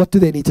 So what do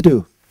they need to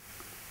do?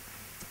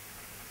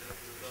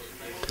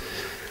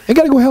 They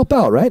got to go help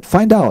out, right?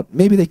 Find out.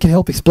 Maybe they can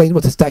help explain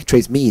what the stack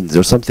trace means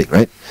or something,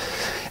 right?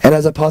 And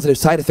as a positive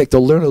side effect,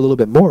 they'll learn a little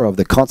bit more of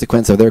the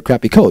consequence of their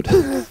crappy code.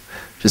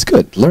 Which is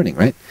good, learning,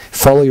 right?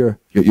 Follow your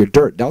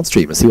dirt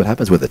downstream and see what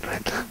happens with it,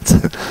 right?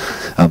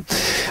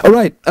 All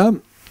right,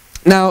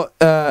 now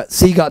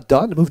C got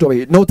done, moved over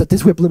here. Note that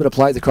this whip limit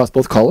applies across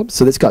both columns,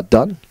 so this got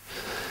done.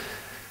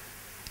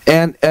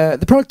 And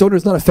the product owner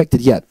is not affected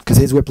yet, because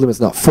his whip limit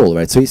is not full,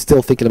 right? So he's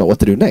still thinking about what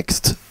to do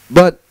next.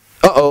 But,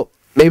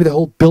 maybe the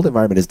whole build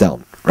environment is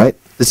down, right?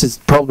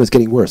 Problem is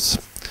getting worse.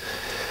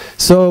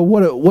 So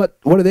what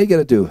are they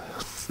going to do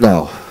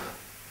now?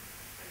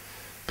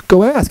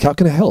 Go ask, how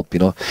can I help,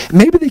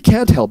 Maybe they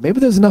can't help. Maybe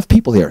there's enough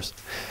people here.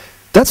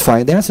 That's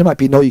fine. The answer might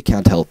be no, you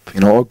can't help,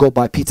 or go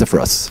buy pizza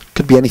for us.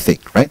 Could be anything,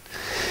 right?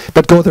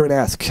 But go there and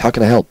ask, how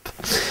can I help?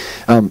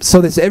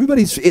 So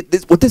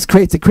what this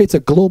creates, it creates a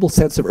global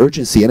sense of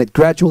urgency, and it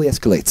gradually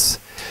escalates.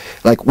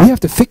 Like, we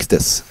have to fix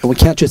this, and we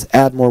can't just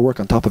add more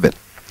work on top of it.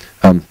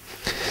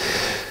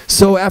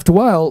 So after a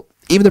while,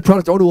 even the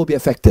product owner will be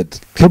affected.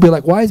 He'll be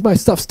like, why is my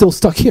stuff still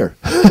stuck here,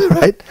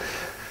 right?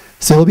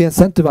 So he'll be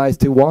incentivized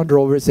to wander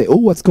over and say, oh,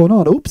 what's going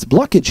on? Oops,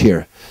 blockage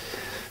here.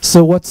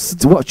 So what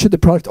should the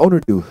product owner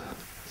do?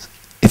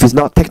 If he's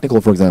not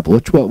technical, for example,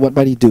 what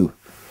might he do?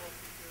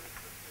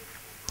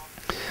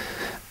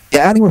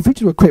 Yeah, adding more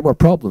features will create more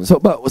problems. So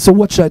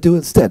what should I do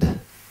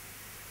instead?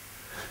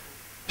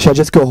 Should I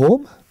just go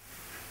home?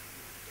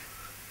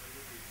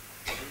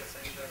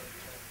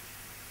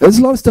 There's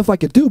a lot of stuff I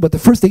could do, but the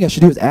first thing I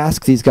should do is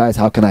ask these guys,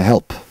 how can I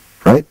help,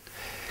 right?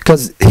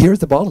 Because here's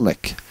the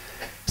bottleneck.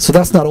 So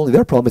that's not only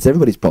their problem, it's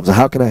everybody's problem. So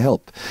how can I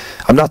help?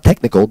 I'm not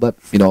technical, but,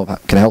 can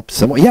I help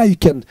someone? Yeah, you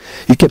can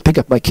pick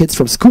up my kids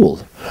from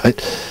school, right?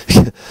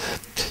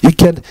 you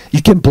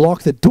can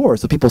block the door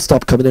so people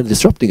stop coming in and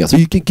disrupting us. Or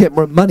you can get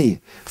more money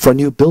for a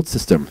new build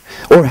system.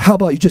 Or how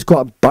about you just go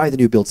out and buy the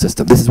new build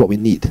system? This is what we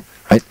need,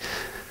 right?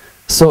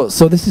 So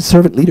this is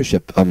servant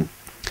leadership.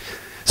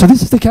 So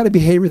this is the kind of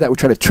behavior that we're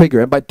trying to trigger,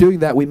 and by doing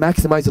that, we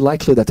maximize the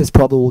likelihood that this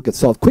problem will get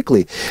solved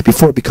quickly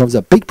before it becomes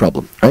a big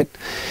problem, right?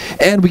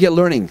 And we get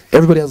learning.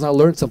 Everybody has now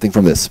learned something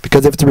from this,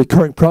 because if it's a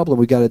recurring problem,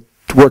 we got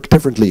to work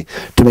differently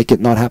to make it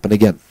not happen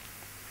again.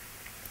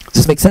 Does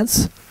this make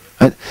sense?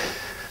 Right?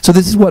 So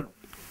this is what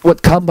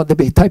Kanban,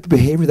 the type of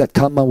behavior that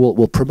Kanban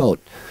will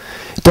promote.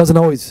 It doesn't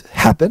always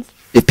happen.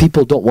 If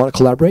people don't want to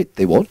collaborate,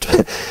 they won't.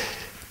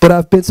 But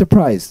I've been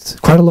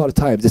surprised quite a lot of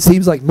times. It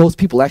seems like most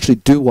people actually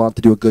do want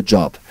to do a good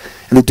job,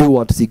 and they do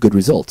want to see good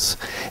results.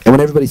 And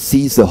when everybody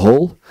sees the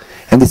whole,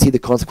 and they see the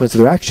consequence of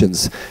their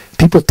actions,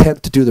 people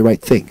tend to do the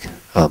right thing.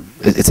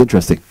 It's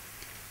interesting.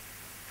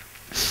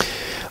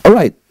 All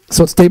right,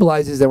 so it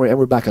stabilizes, and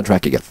we're back on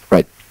track again,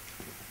 right?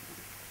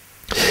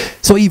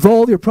 So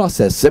evolve your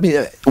process. I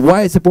mean,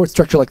 why is the board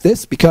structure like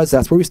this? Because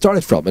that's where we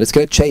started from, and it's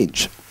going to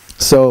change.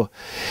 So,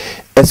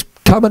 as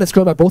Kanban and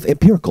Scrum are both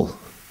empirical,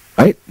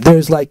 right?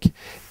 There's like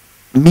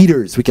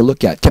meters we can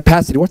look at.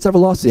 Capacity, what's our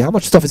velocity? How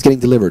much stuff is getting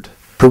delivered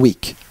per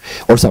week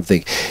or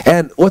something?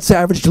 And what's the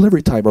average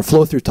delivery time or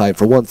flow-through time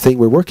for one thing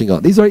we're working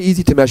on? These are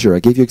easy to measure. I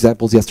gave you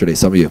examples yesterday,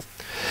 some of you.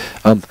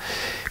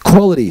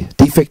 Quality,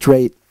 defect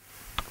rate,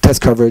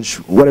 test coverage,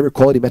 whatever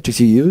quality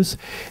metrics you use.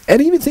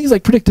 And even things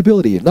like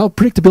predictability. Now,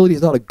 predictability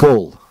is not a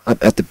goal.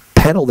 At the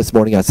panel this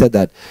morning, I said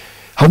that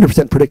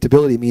 100%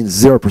 predictability means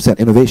 0%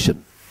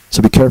 innovation.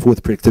 So be careful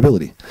with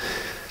predictability.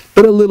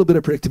 But a little bit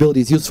of predictability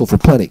is useful for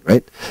planning,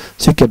 right?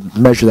 So you can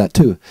measure that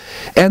too.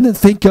 And then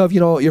think of,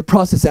 your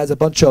process as a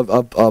bunch of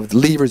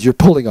levers you're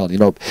pulling on.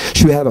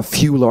 Should we have a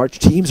few large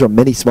teams or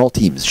many small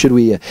teams? Should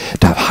we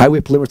have high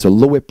whip limits or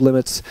low whip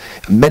limits?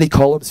 Many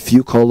columns,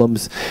 few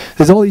columns.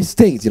 There's all these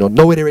things,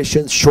 no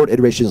iterations, short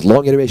iterations,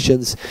 long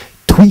iterations.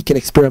 Tweak and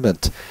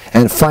experiment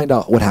and find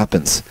out what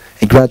happens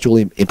and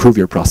gradually improve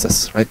your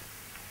process, right?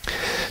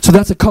 So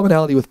that's a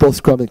commonality with both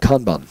Scrum and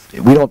Kanban.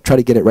 We don't try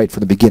to get it right from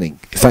the beginning.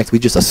 In fact, we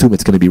just assume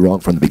it's going to be wrong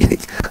from the beginning.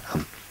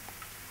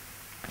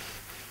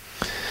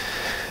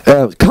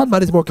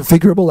 Kanban is more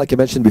configurable, like I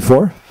mentioned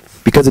before,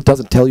 because it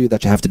doesn't tell you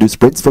that you have to do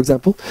sprints, for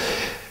example.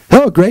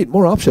 Oh, great,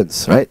 more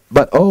options, right?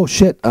 But, oh,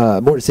 shit,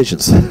 more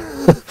decisions.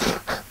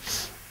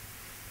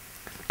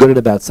 Good and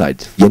a bad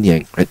side,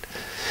 yin-yang, right?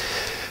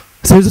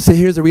 So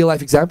here's a real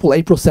life example.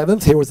 April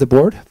 7th, here was the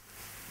board.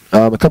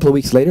 A couple of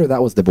weeks later,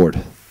 that was the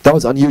board. That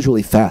was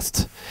unusually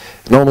fast.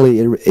 Normally,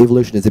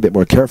 evolution is a bit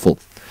more careful.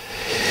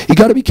 You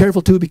got to be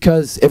careful too,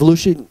 because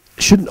evolution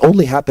shouldn't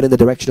only happen in the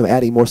direction of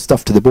adding more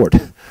stuff to the board,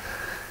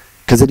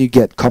 because then you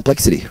get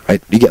complexity,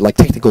 right? You get like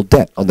technical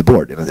debt on the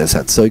board in a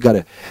sense. So you got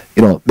to,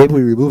 maybe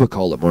we remove a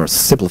column or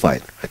simplify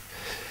it, right?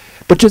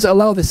 But just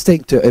allow this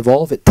thing to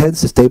evolve. It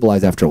tends to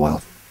stabilize after a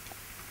while.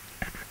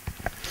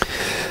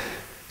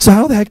 So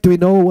how the heck do we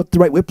know what the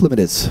right WIP limit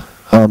is?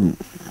 Let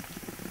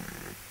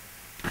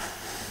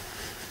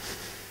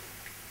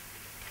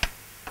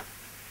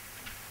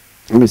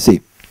me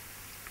see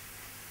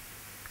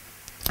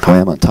how I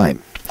am on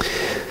time.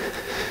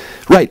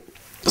 Right.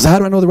 So how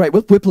do I know the right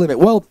WIP limit?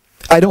 Well,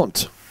 I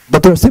don't.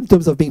 But there are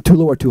symptoms of being too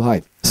low or too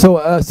high. So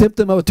a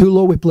symptom of a too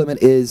low WIP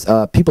limit is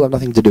people have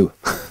nothing to do.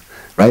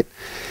 Right?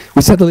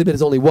 We said the limit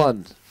is only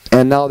 1,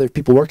 and now there's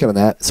people working on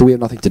that, so we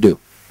have nothing to do.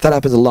 If that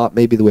happens a lot,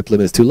 maybe the WIP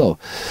limit is too low.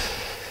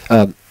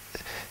 And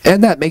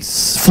that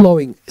makes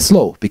flowing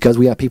slow, because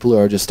we have people who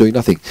are just doing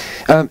nothing.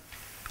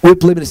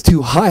 WIP limit is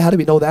too high. How do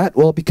we know that?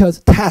 Well, because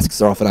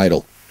tasks are often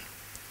idle.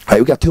 Right?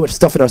 We've got too much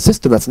stuff in our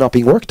system that's not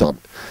being worked on.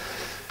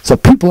 So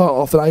people are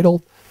often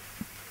idle,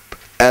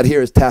 and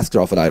here is tasks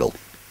are often idle.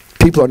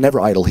 People are never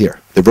idle here.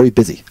 They're very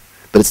busy,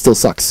 but it still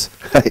sucks.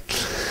 Right?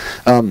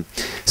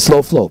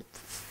 Slow flow.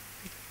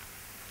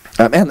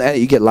 And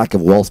you get lack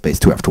of wall space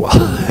too after a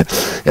while.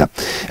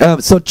 Yeah.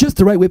 So just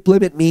the right WIP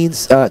limit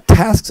means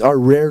tasks are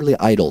rarely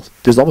idle.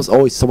 There's almost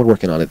always someone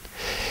working on it.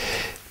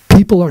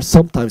 People are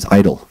sometimes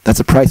idle. That's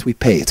a price we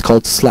pay. It's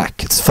called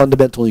slack. It's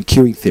fundamental in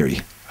queuing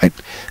theory. Right?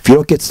 If you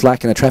don't get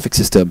slack in a traffic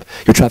system,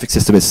 your traffic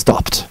system is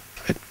stopped.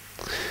 Right?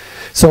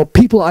 So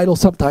people idle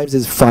sometimes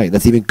is fine.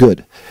 That's even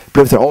good.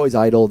 But if they're always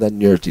idle,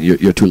 then you're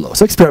too low.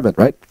 So experiment,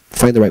 right?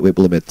 Find the right WIP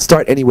limit.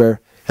 Start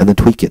anywhere and then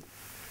tweak it.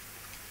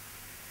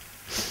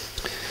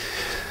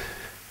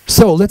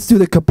 So let's do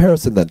the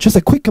comparison then. Just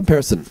a quick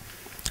comparison.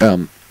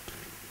 Well,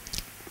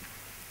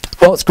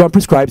 Scrum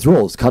prescribes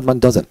roles. Kanban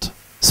doesn't.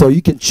 So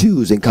you can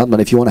choose in Kanban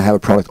if you want to have a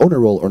product owner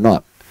role or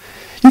not.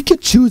 You can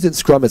choose in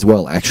Scrum as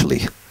well,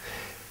 actually.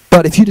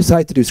 But if you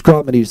decide to do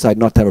Scrum and you decide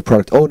not to have a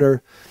product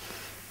owner,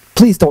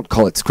 please don't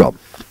call it Scrum.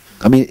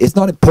 I mean, it's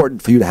not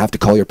important for you to have to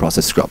call your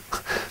process Scrum.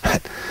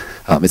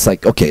 It's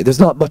like, okay, there's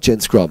not much in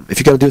Scrum. If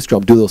you're going to do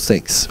Scrum, do those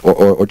things.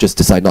 Or just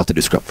decide not to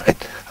do Scrum. Right?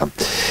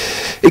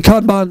 In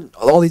Kanban,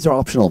 all these are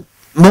optional.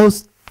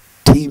 Most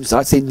teams,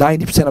 I'd say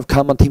 90% of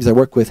Kanban teams I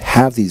work with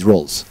have these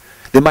roles.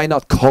 They might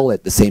not call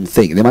it the same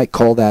thing. They might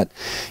call that,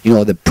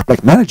 the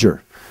product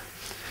manager.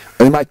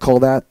 Or they might call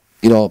that,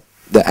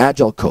 the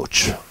Agile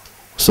coach.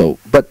 So,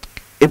 but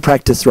in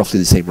practice, roughly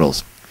the same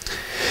roles.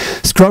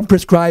 Scrum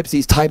prescribes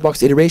these time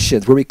box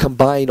iterations where we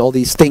combine all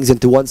these things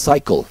into one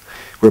cycle.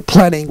 We're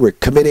planning, we're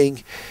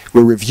committing,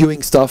 we're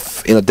reviewing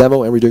stuff in a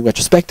demo, and we're doing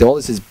retrospective. All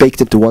this is baked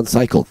into one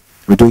cycle.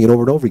 We're doing it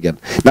over and over again.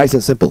 Nice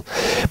and simple,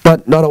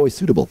 but not always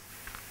suitable.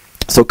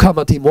 So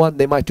Kanban Team 1,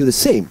 they might do the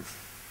same.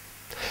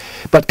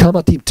 But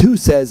Kanban Team 2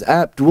 says,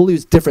 we'll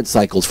use different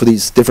cycles for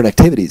these different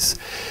activities.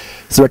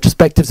 So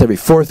retrospectives every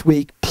 4th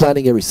week,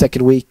 planning every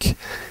 2nd week.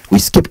 We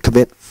skip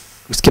commit.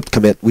 We skipped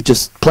commit.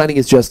 Planning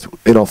is just,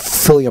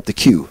 filling up the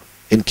queue,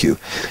 in queue.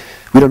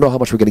 We don't know how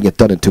much we're going to get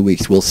done in 2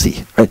 weeks. We'll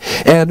see, right?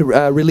 And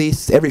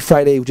release, every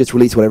Friday, we just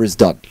release whatever is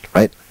done,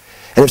 right?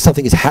 And if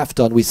something is half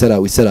done, we set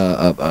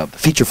a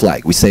feature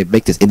flag. We say,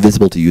 make this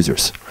invisible to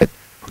users, right?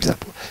 For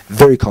example.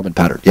 Very common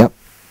pattern, yeah?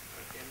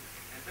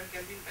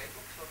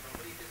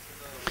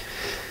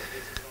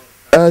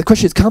 The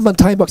question is, Kanban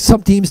time box.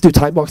 Some teams do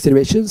time box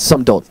iterations,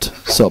 some don't.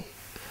 So,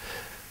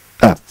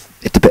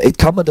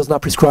 Kanban does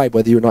not prescribe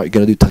whether or not you're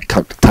going to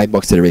do time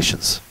box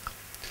iterations.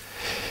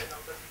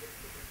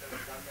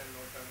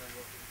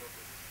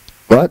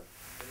 What?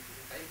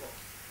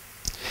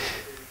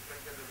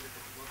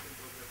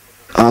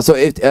 I'll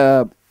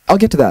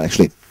get to that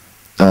actually.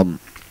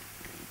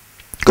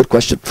 Good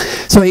question.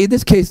 So in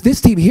this case, this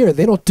team here,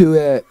 they don't do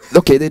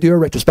they do a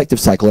retrospective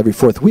cycle every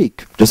 4th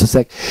week. Just a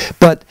sec.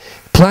 But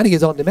planning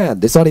is on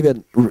demand. It's not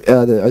even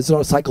it's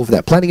not a cycle for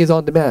that. Planning is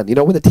on demand.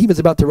 When the team is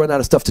about to run out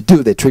of stuff to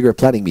do, they trigger a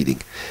planning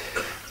meeting.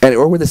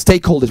 Or when the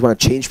stakeholders want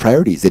to change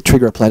priorities, they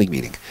trigger a planning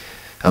meeting.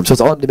 So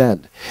it's on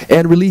demand.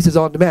 And release is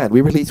on demand.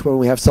 We release when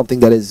we have something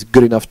that is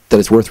good enough that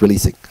is worth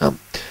releasing.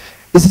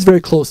 This is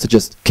very close to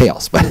just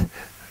chaos, but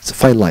it's a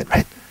fine line,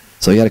 right?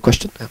 So you had a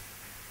question? Yeah.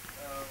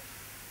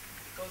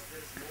 Because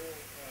there's no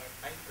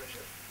time pressure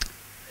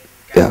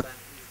in Yeah.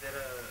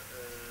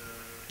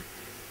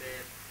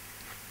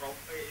 Kanban,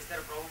 is there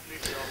a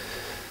probability of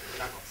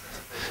lack of sense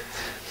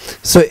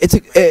of urgency?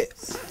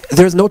 So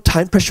there's no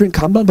time pressure in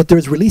Kanban, but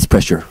there's release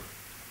pressure.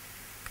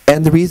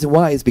 And the reason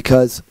why is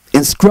because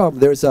in Scrum,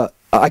 there's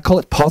I call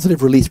it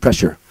positive release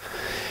pressure.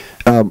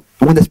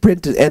 When the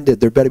sprint is ended,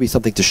 there better be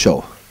something to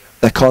show.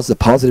 That causes a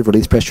positive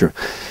release pressure.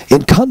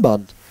 In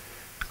Kanban,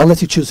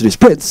 unless you choose to do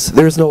sprints,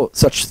 there is no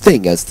such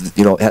thing as,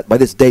 by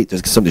this date,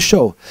 there's something to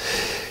show.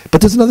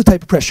 But there's another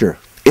type of pressure,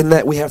 in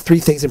that we have 3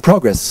 things in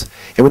progress,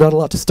 and we're not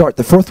allowed to start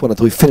the 4th one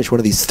until we finish one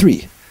of these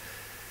 3.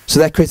 So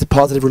that creates a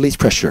positive release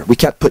pressure. We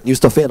can't put new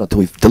stuff in until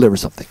we deliver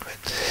something, right?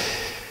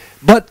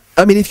 But,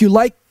 I mean, if you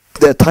like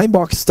the time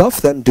box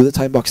stuff, then do the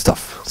time box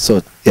stuff.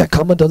 So, yeah,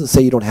 Kanban doesn't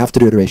say you don't have to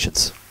do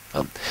iterations.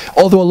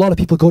 Although a lot of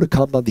people go to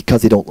Kanban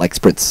because they don't like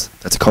sprints.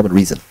 That's a common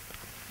reason.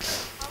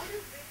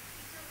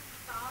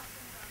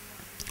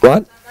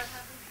 What?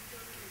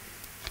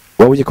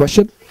 What was your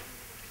question?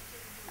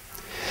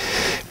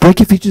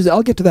 Breaking features,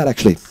 I'll get to that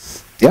actually.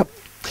 Yep.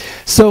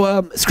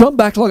 So Scrum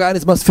backlog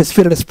items must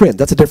fit in a sprint.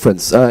 That's a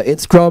difference. In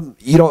Scrum,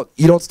 you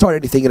don't start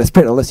anything in a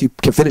sprint unless you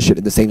can finish it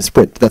in the same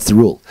sprint. That's the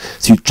rule.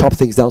 So you chop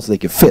things down so they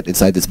can fit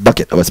inside this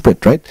bucket of a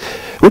sprint, right?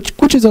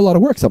 Which is a lot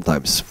of work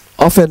sometimes.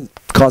 Often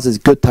causes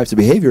good types of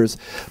behaviors,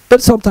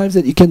 but sometimes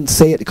you can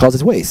say it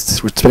causes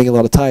waste. We're spending a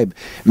lot of time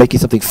making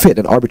something fit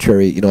an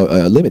arbitrary,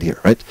 limit here,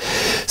 right?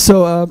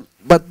 So,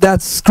 but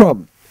that's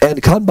Scrum,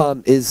 and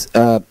Kanban is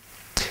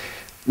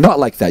not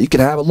like that. You can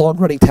have a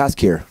long-running task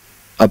here,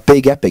 a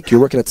big epic. You're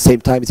working at the same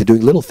time as you're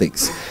doing little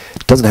things.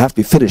 It doesn't have to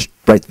be finished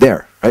right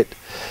there, right?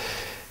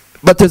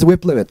 But there's a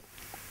whip limit.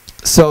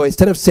 So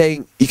instead of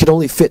saying you can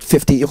only fit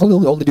 50, you can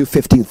only do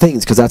 15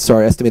 things because that's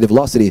our estimated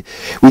velocity,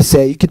 we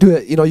say you can do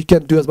it. You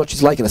can do as much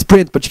as you like in a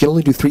sprint, but you can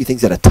only do 3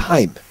 things at a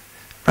time,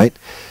 right?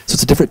 So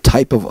it's a different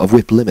type of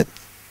whip limit.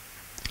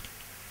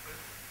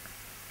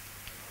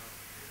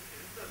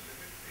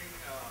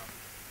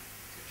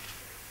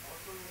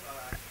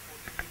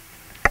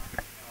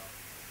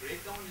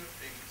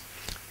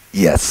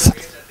 Yes.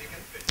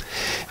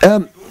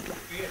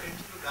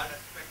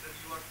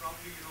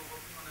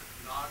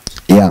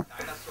 Yeah.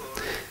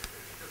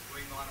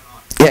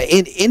 Yeah,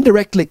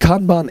 indirectly,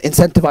 Kanban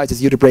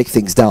incentivizes you to break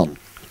things down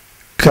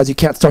because you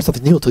can't start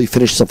something new until you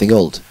finish something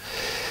old.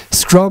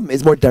 Scrum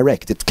is more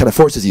direct. It kind of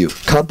forces you.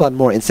 Kanban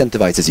more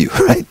incentivizes you,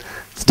 right?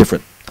 It's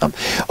different.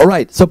 All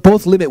right, so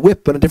both limit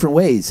whip, but in different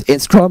ways. In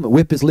Scrum,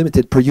 whip is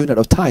limited per unit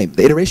of time,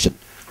 the iteration,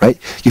 right?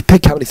 You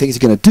pick how many things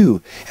you're going to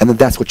do, and then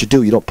that's what you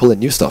do. You don't pull in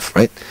new stuff,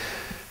 right?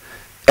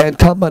 And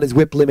Kanban is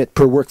whip limit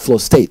per workflow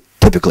state,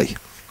 typically,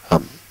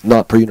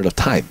 not per unit of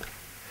time.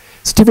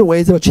 It's different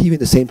ways of achieving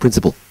the same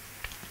principle.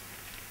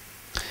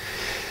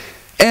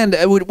 And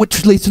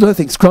which leads to another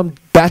thing. Scrum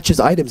batches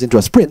items into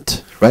a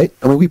sprint, right?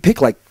 I mean, we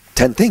pick like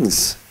 10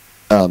 things,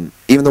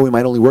 even though we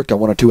might only work on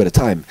 1 or 2 at a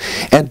time,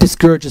 and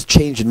discourages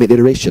change in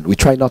mid-iteration. We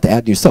try not to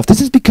add new stuff. This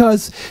is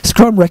because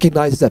Scrum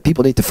recognizes that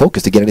people need to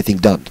focus to get anything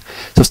done.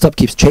 So stuff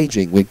keeps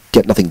changing. We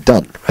get nothing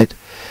done, right?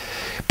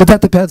 But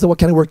that depends on what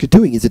kind of work you're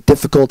doing. Is it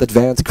difficult,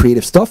 advanced,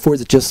 creative stuff, or is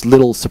it just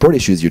little support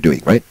issues you're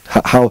doing, right?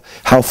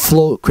 How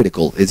flow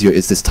critical is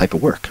this type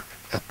of work?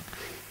 Do you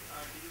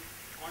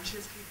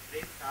consciously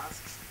break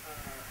tasks into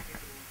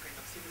kind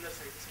of similar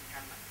sizes in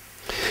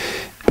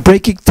Kanban?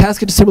 Breaking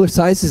tasks into similar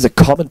sizes is a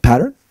common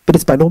pattern, but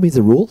it's by no means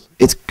a rule.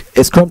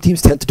 Scrum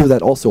teams tend to do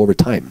that also over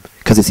time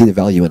because they see the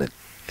value in it.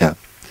 Yeah.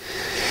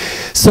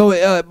 So,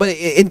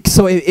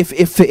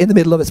 if in the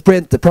middle of a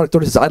sprint the product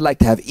owner says, "I'd like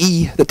to have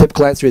E," the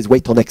typical answer is,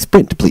 "Wait till next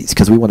sprint, please,"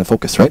 because we want to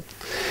focus, right?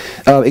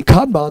 In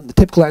Kanban, the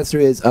typical answer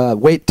is,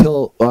 "Wait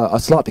till a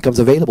slot becomes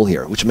available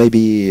here," which may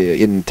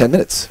be in 10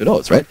 minutes. Who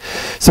knows, right?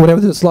 So whenever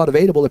there's a slot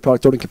available, the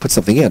product owner can put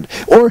something in,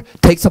 or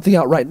take something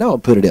out right now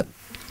and put it in.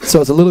 So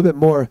it's a little bit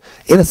more,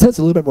 in a sense,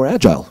 a little bit more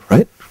agile,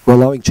 right? We're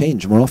allowing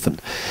change more often,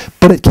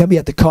 but it can be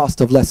at the cost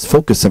of less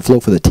focus and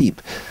flow for the team.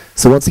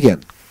 So once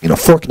again,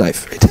 fork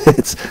knife. Right?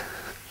 It's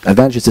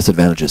advantages,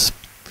 disadvantages.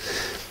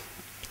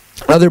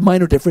 Another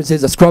minor difference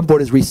is a Scrum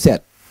board is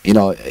reset.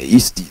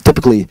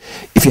 Typically,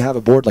 if you have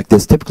a board like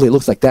this, typically it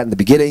looks like that in the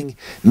beginning,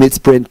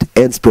 mid-sprint,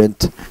 end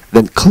sprint,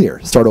 then clear,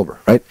 start over,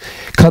 right?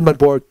 Kanban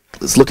board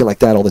is looking like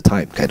that all the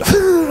time, kind of.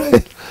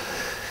 Right?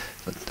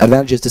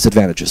 Advantages,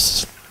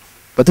 disadvantages.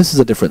 But this is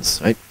a difference,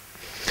 right?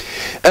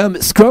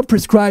 Scrum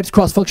prescribes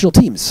cross-functional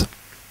teams.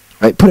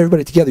 Right? Put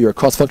everybody together, you're a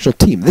cross-functional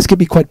team. This can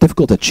be quite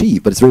difficult to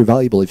achieve, but it's very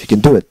valuable if you can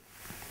do it.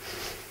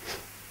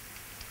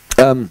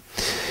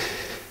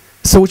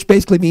 So which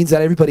basically means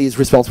that everybody is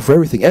responsible for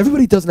everything.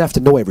 Everybody doesn't have to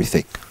know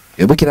everything.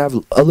 We can have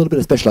a little bit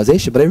of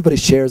specialization, but everybody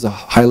shares a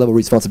high-level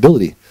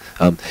responsibility.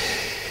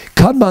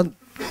 Kanban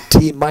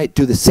team might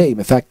do the same.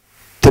 In fact,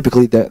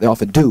 typically they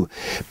often do.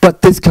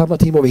 But this Kanban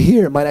team over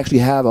here might actually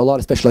have a lot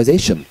of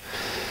specialization.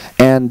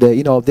 And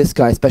this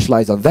guy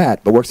specialized on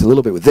that, but works a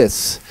little bit with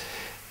this.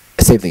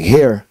 Same thing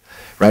here.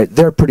 Right,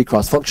 they're pretty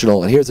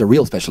cross-functional, and here's a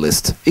real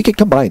specialist. You can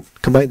combine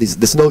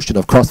this notion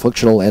of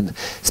cross-functional and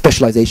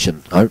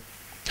specialization. Cross-functional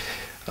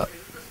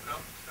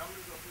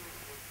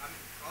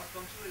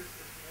is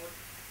more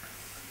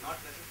not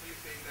necessarily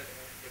saying that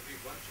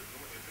everyone should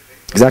know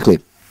everything. Exactly.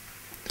 It's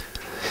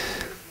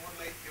more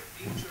like your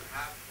team should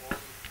have all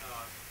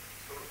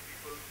sort of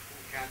people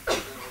who can do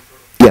all sort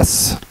of.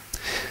 Yes.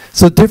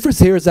 So the difference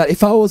here is that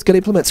if I was going to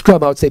implement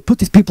Scrum, I would say put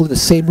these people in the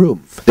same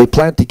room. They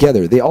plan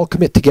together. They all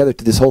commit together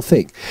to this whole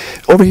thing.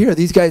 Over here,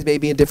 these guys may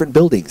be in different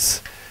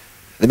buildings.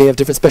 They may have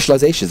different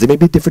specializations. They may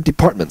be different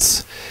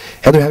departments.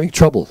 And they're having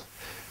trouble.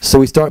 So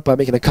we start by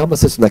making a common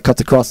system that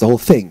cuts across the whole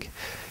thing.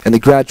 and then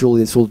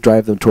gradually this will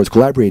drive them towards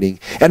collaborating.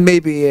 And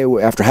maybe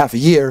after half a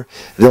year,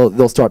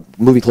 they'll start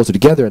moving closer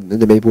together, and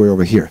then maybe we're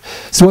over here.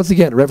 So once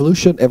again,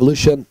 revolution,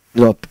 evolution.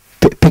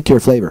 Pick your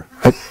flavor.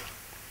 Right?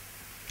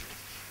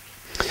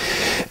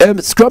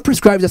 Scrum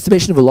prescribes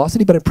estimation of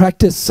velocity, but in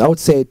practice, I would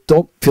say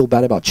don't feel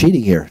bad about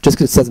cheating here. Just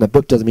because it says in my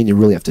book doesn't mean you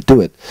really have to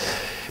do it.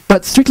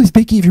 But strictly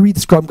speaking, if you read the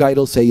Scrum guide,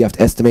 it'll say you have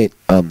to estimate.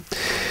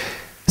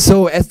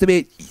 So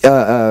estimate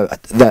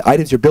the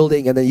items you're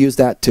building, and then use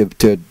that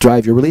to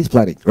drive your release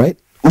planning, right?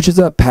 Which is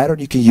a pattern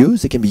you can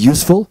use. It can be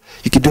useful.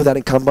 You can do that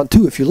in Kanban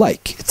too if you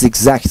like. It's the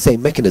exact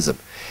same mechanism.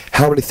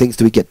 How many things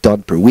do we get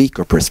done per week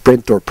or per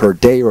sprint or per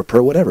day or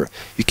per whatever?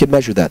 You can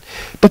measure that.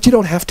 But you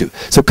don't have to.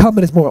 So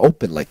Kanban is more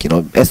open, like,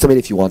 estimate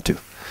if you want to.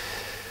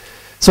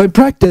 So in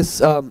practice,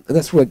 and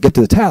that's where I get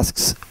to the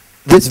tasks,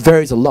 this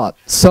varies a lot.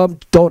 Some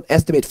don't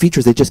estimate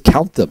features, they just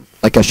count them,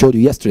 like I showed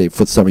you yesterday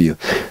for some of you,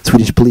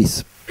 Swedish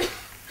police.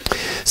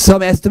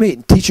 Some estimate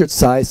in t-shirt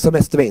size, some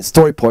estimate in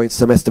story points,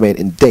 some estimate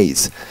in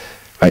days.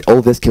 Right, all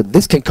of this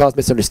can cause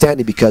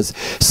misunderstanding because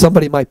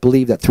somebody might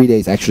believe that 3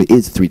 days actually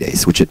is 3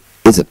 days, which it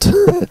isn't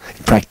in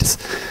practice.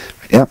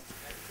 Right, yeah.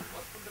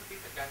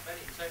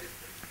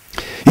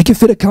 You can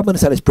fit a Kanban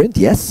inside a sprint,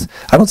 yes.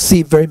 I don't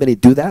see very many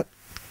do that.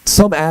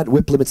 Some add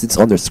WIP limits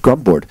on their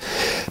Scrum board.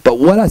 But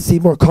what I see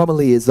more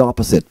commonly is the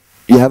opposite.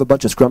 You have a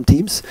bunch of Scrum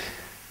teams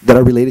that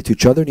are related to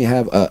each other, and you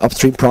have an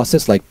upstream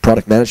process like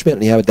product management,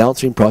 and you have a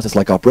downstream process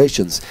like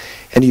operations,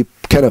 and you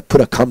kind of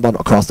put a Kanban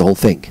across the whole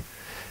thing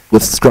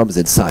with Scrums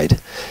inside.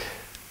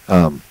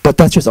 But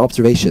that's just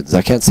observations.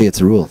 I can't say it's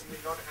a rule.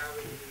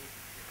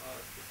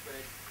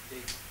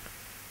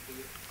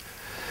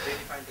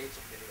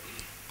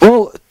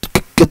 Well,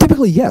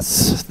 typically,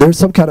 yes. There's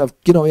some kind of,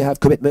 you have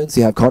commitments,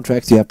 you have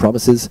contracts, you have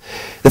promises.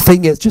 The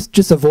thing is,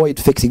 just avoid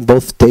fixing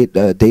both date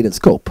and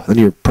scope, and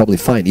you're probably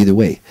fine either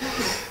way.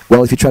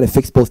 Well, if you try to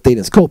fix both date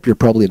and scope, you're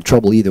probably in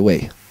trouble either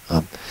way.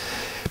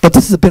 But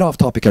this is a bit off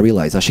topic, I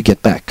realize. I should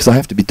get back, because I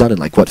have to be done in,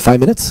 5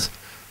 minutes?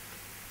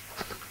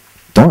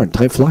 Darn,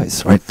 time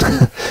flies, right?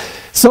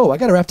 So, I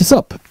got to wrap this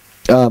up.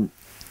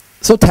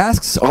 So,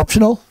 tasks,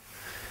 optional.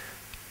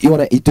 You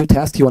want to do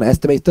tasks, you want to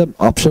estimate them,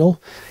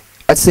 optional.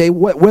 I'd say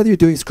whether you're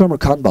doing Scrum or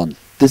Kanban,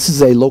 this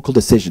is a local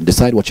decision.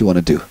 Decide what you want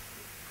to do,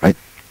 right?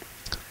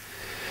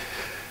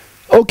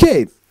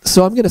 Okay,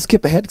 so I'm going to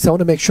skip ahead because I want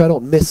to make sure I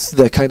don't miss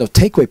the kind of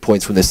takeaway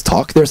points from this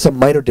talk. There are some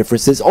minor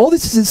differences. All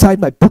this is inside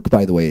my book,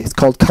 by the way. It's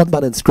called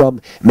Kanban and Scrum,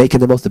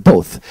 Making the Most of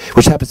Both,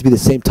 which happens to be the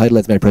same title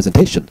as my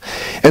presentation.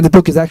 And the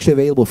book is actually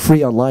available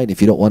free online if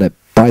you don't want to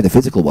buy the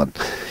physical one.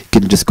 You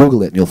can just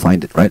Google it and you'll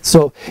find it, right?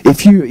 So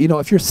if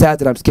you're sad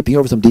that I'm skipping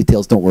over some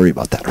details, don't worry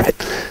about that, right?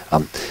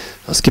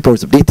 I'll skip over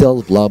some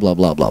details, blah, blah,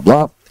 blah, blah,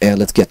 blah, and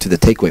let's get to the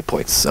takeaway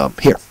points.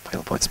 Here,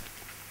 final points.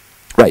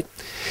 Right.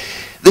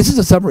 This is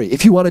a summary.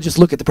 If you want to just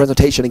look at the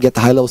presentation and get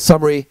the high-level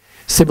summary,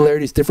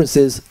 similarities,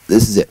 differences,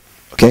 this is it,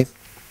 okay?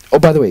 Oh,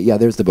 by the way, yeah,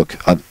 there's the book.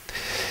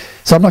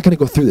 So I'm not going to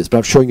go through this, but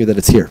I'm showing you that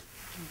it's here.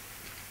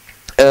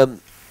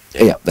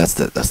 Yeah, that's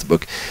the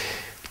book.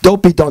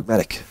 Don't be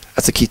dogmatic.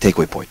 That's a key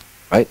takeaway point,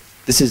 right?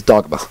 This is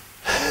dogma.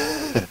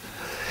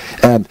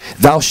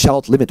 Thou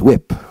shalt limit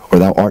WIP, or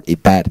thou art a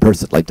bad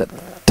person. Like that.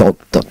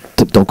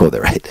 Don't go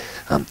there, right?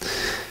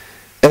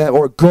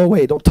 Or go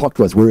away, don't talk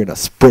to us, we're in a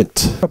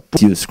sprint.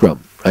 Use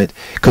Scrum, right?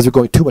 Because we're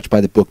going too much by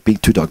the book, being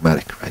too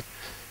dogmatic, right?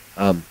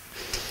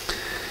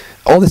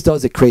 All this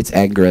does, it creates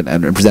anger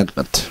and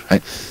resentment,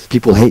 right?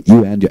 People hate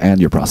you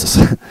and your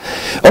process.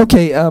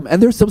 Okay,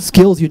 and there's some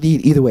skills you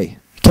need either way.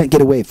 You can't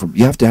get away from,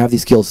 you have to have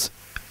these skills,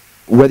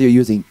 whether you're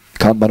using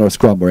Kanban or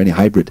Scrum or any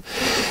hybrid.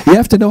 You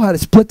have to know how to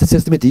split the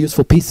system into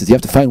useful pieces. You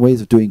have to find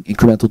ways of doing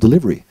incremental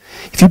delivery.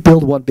 If you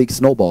build one big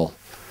snowball,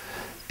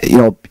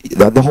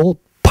 the whole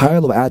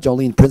pile of Agile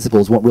lean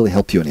principles won't really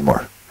help you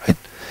anymore, right?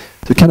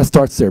 So it kind of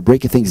starts there,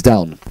 breaking things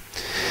down.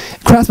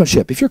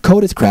 Craftsmanship. If your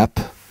code is crap,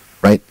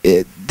 right,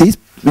 these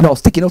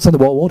sticky notes on the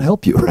wall won't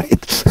help you,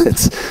 right?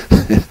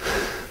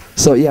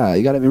 So yeah,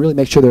 you got to really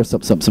make sure there's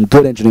some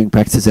good engineering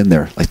practices in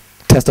there, like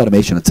test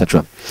automation,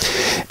 etc.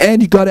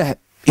 And you got to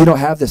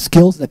have the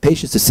skills and the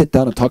patience to sit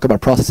down and talk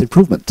about process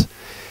improvement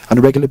on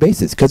a regular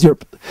basis, because your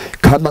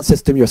Kanban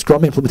system, your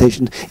Scrum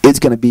implementation is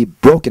going to be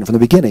broken from the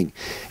beginning,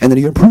 and then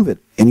you improve it,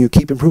 and you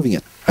keep improving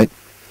it, right?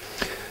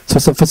 So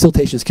some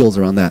facilitation skills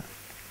around that.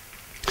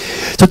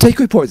 So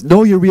takeaway points,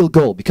 know your real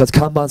goal, because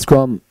Kanban,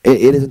 Scrum,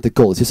 it isn't the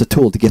goal, it's just a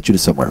tool to get you to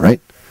somewhere, right?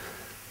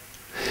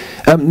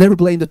 Never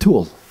blame the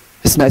tool.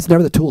 It's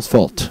never the tool's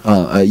fault.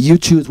 You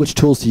choose which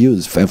tools to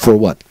use and for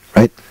what,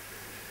 right?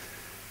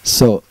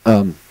 So,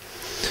 and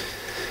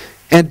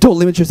don't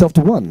limit yourself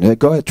to one.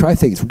 Go ahead, try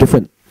things from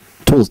different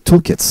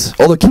toolkits.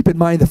 Although keep in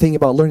mind the thing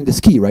about learning this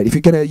key, right? If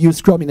you're going to use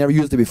Scrum, you never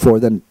used it before,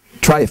 then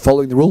try it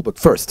following the rulebook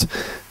first.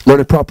 Learn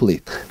it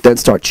properly, then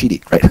start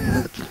cheating, right?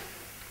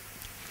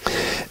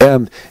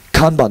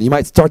 Kanban, you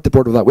might start the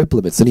board without WIP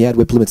limits, then you add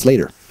WIP limits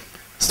later.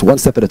 So one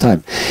step at a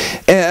time.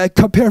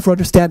 Compare for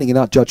understanding and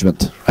not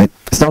judgment, right?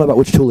 It's not about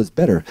which tool is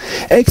better.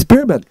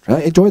 Experiment,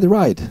 right? Enjoy the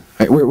ride,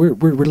 right? We're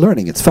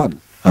learning, it's fun.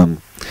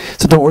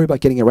 So don't worry about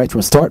getting it right from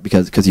the start,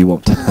 because you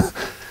won't.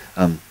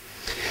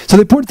 So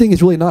the important thing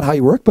is really not how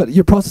you work, but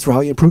your process for how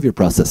you improve your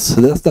process.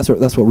 So that's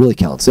what really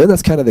counts. And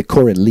that's kind of the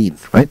core in Lean,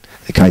 right?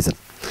 The Kaizen.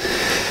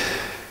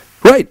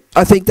 Right,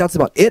 I think that's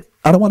about it.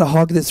 I don't want to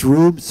hog this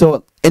room,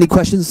 so any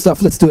questions and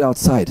stuff, let's do it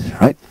outside,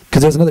 right?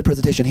 Because there's another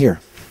presentation here.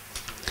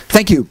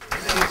 Thank you.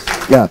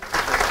 Yeah.